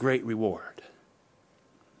 great reward.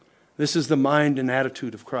 This is the mind and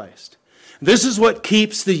attitude of Christ. This is what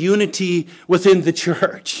keeps the unity within the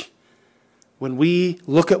church. When we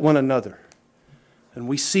look at one another and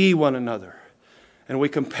we see one another and we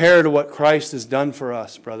compare to what Christ has done for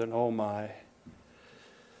us, brethren, oh my.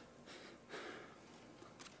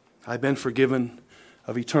 I've been forgiven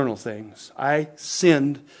of eternal things. I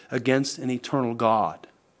sinned against an eternal God.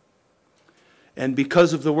 And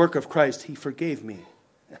because of the work of Christ, he forgave me.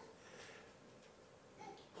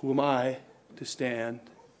 Who am I to stand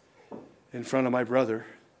in front of my brother,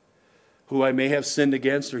 who I may have sinned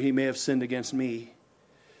against or he may have sinned against me,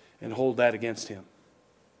 and hold that against him?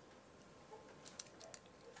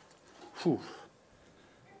 Whew.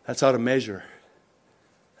 That's out of measure.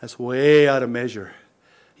 That's way out of measure.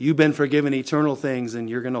 You've been forgiven eternal things and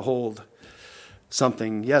you're going to hold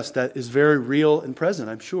something. Yes, that is very real and present,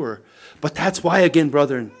 I'm sure. But that's why, again,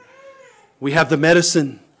 brethren, we have the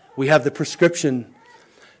medicine, we have the prescription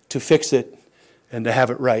to fix it and to have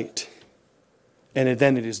it right. And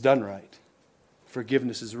then it is done right.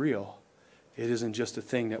 Forgiveness is real. It isn't just a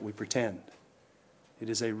thing that we pretend. It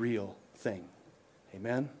is a real thing.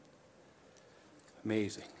 Amen?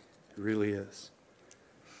 Amazing. It really is.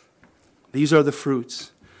 These are the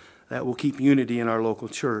fruits that will keep unity in our local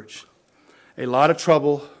church. A lot of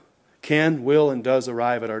trouble can, will, and does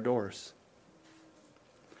arrive at our doors.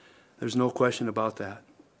 There's no question about that.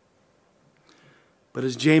 But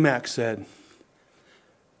as J-Mac said,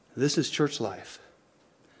 this is church life.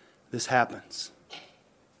 This happens.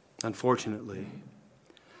 Unfortunately.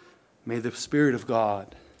 May the Spirit of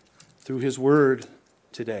God, through his word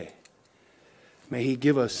today, may he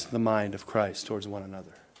give us the mind of Christ towards one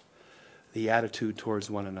another. The attitude towards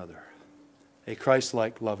one another. A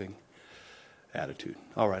Christ-like, loving attitude.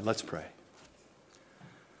 All right, let's pray.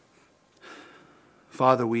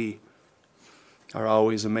 Father, we are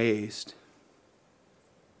always amazed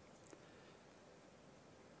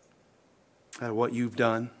at what you've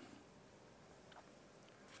done.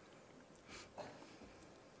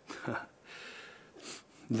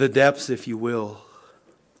 The depths, if you will,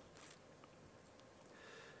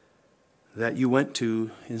 that you went to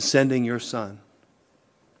in sending your Son,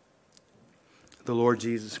 the Lord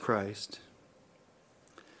Jesus Christ,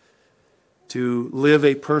 to live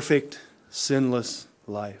a perfect, sinless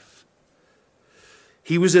life.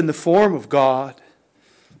 He was in the form of God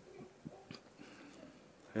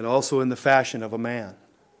and also in the fashion of a man,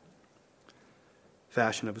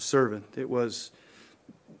 fashion of a servant. It was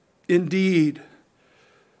indeed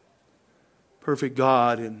perfect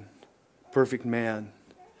God and perfect man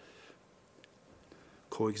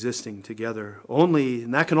coexisting together.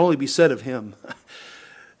 And that can only be said of him.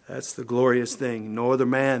 That's the glorious thing. No other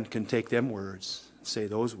man can take them words and say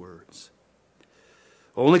those words.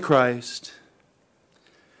 Only Christ,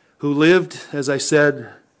 who lived, as I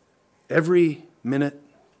said, every minute,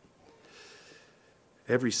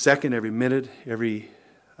 every second, every minute, every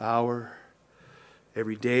hour,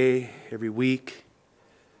 every day, every week,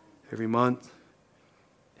 every month,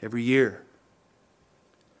 every year,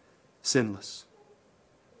 sinless,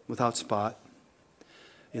 without spot,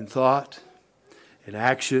 in thought, in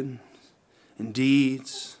action, in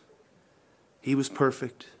deeds. He was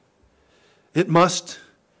perfect. It must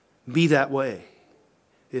be that way.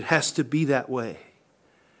 It has to be that way.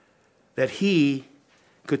 That he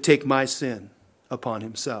could take my sin upon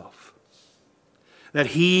himself. That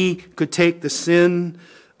he could take the sin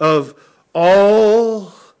of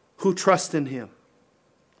all who trust in him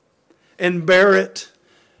and bear it,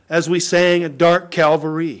 as we sang, a dark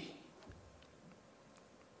Calvary.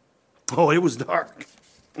 Oh, it was dark.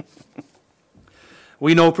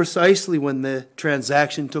 We know precisely when the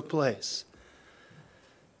transaction took place.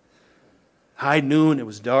 High noon, it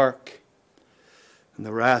was dark, and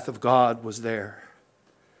the wrath of God was there,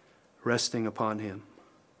 resting upon him.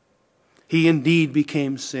 He indeed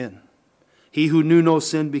became sin. He who knew no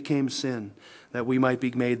sin became sin, that we might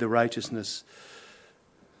be made the righteousness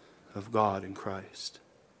of God in Christ.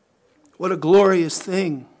 What a glorious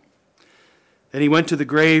thing. And he went to the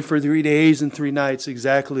grave for 3 days and 3 nights,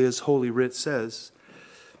 exactly as Holy Writ says.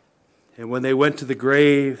 And when they went to the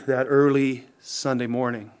grave that early Sunday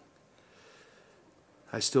morning,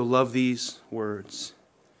 I still love these words.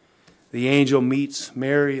 The angel meets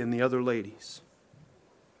Mary and the other ladies.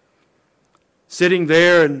 Sitting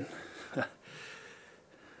there, and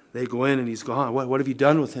they go in and he's gone. What have you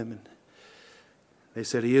done with him? And they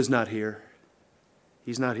said, he is not here.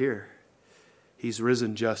 He's not here. He's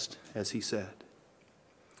risen just as he said.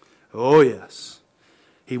 Oh yes.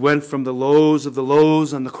 He went from the lows of the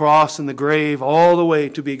lows on the cross and the grave all the way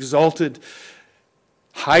to be exalted,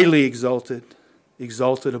 highly exalted,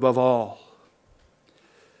 exalted above all.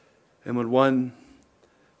 And when one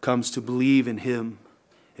comes to believe in him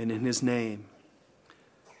and in his name,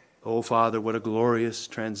 oh Father, what a glorious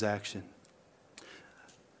transaction.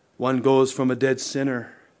 One goes from a dead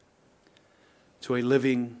sinner to a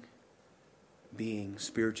living being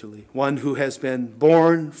spiritually. One who has been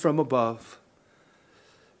born from above.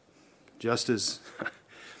 Just as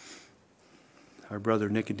our brother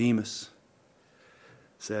Nicodemus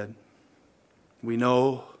said, we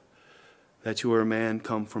know that you are a man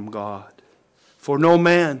come from God. For no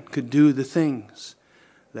man could do the things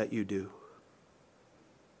that you do.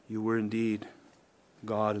 You were indeed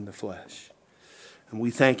God in the flesh. And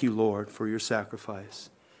we thank you, Lord, for your sacrifice.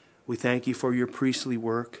 We thank you for your priestly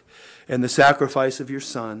work and the sacrifice of your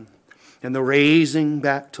Son and the raising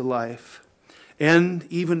back to life. And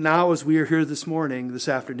even now, as we are here this morning, this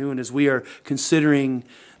afternoon, as we are considering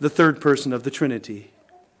the third person of the Trinity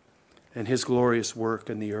and his glorious work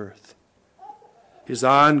in the earth, his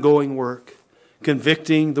ongoing work,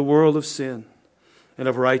 convicting the world of sin and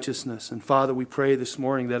of righteousness. And Father, we pray this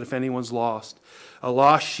morning that if anyone's lost, a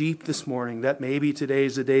lost sheep this morning, that maybe today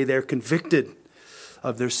is the day they're convicted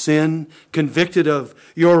of their sin, convicted of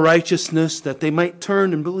your righteousness, that they might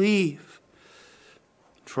turn and believe,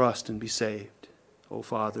 trust and be saved. Oh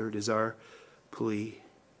Father, it is our plea.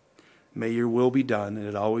 May your will be done, and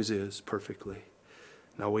it always is, perfectly.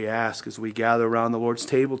 Now we ask as we gather around the Lord's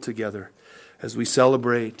table together, as we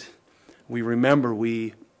celebrate, we remember,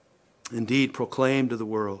 we indeed proclaim to the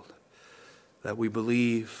world that we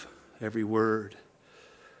believe every word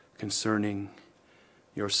concerning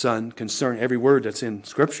your Son, concerning every word that's in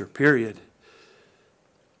Scripture, period.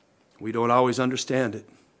 We don't always understand it,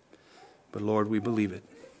 but Lord, we believe it.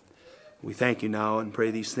 We thank you now and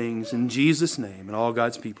pray these things in Jesus' name. And all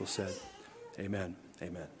God's people said, amen.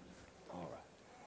 Amen.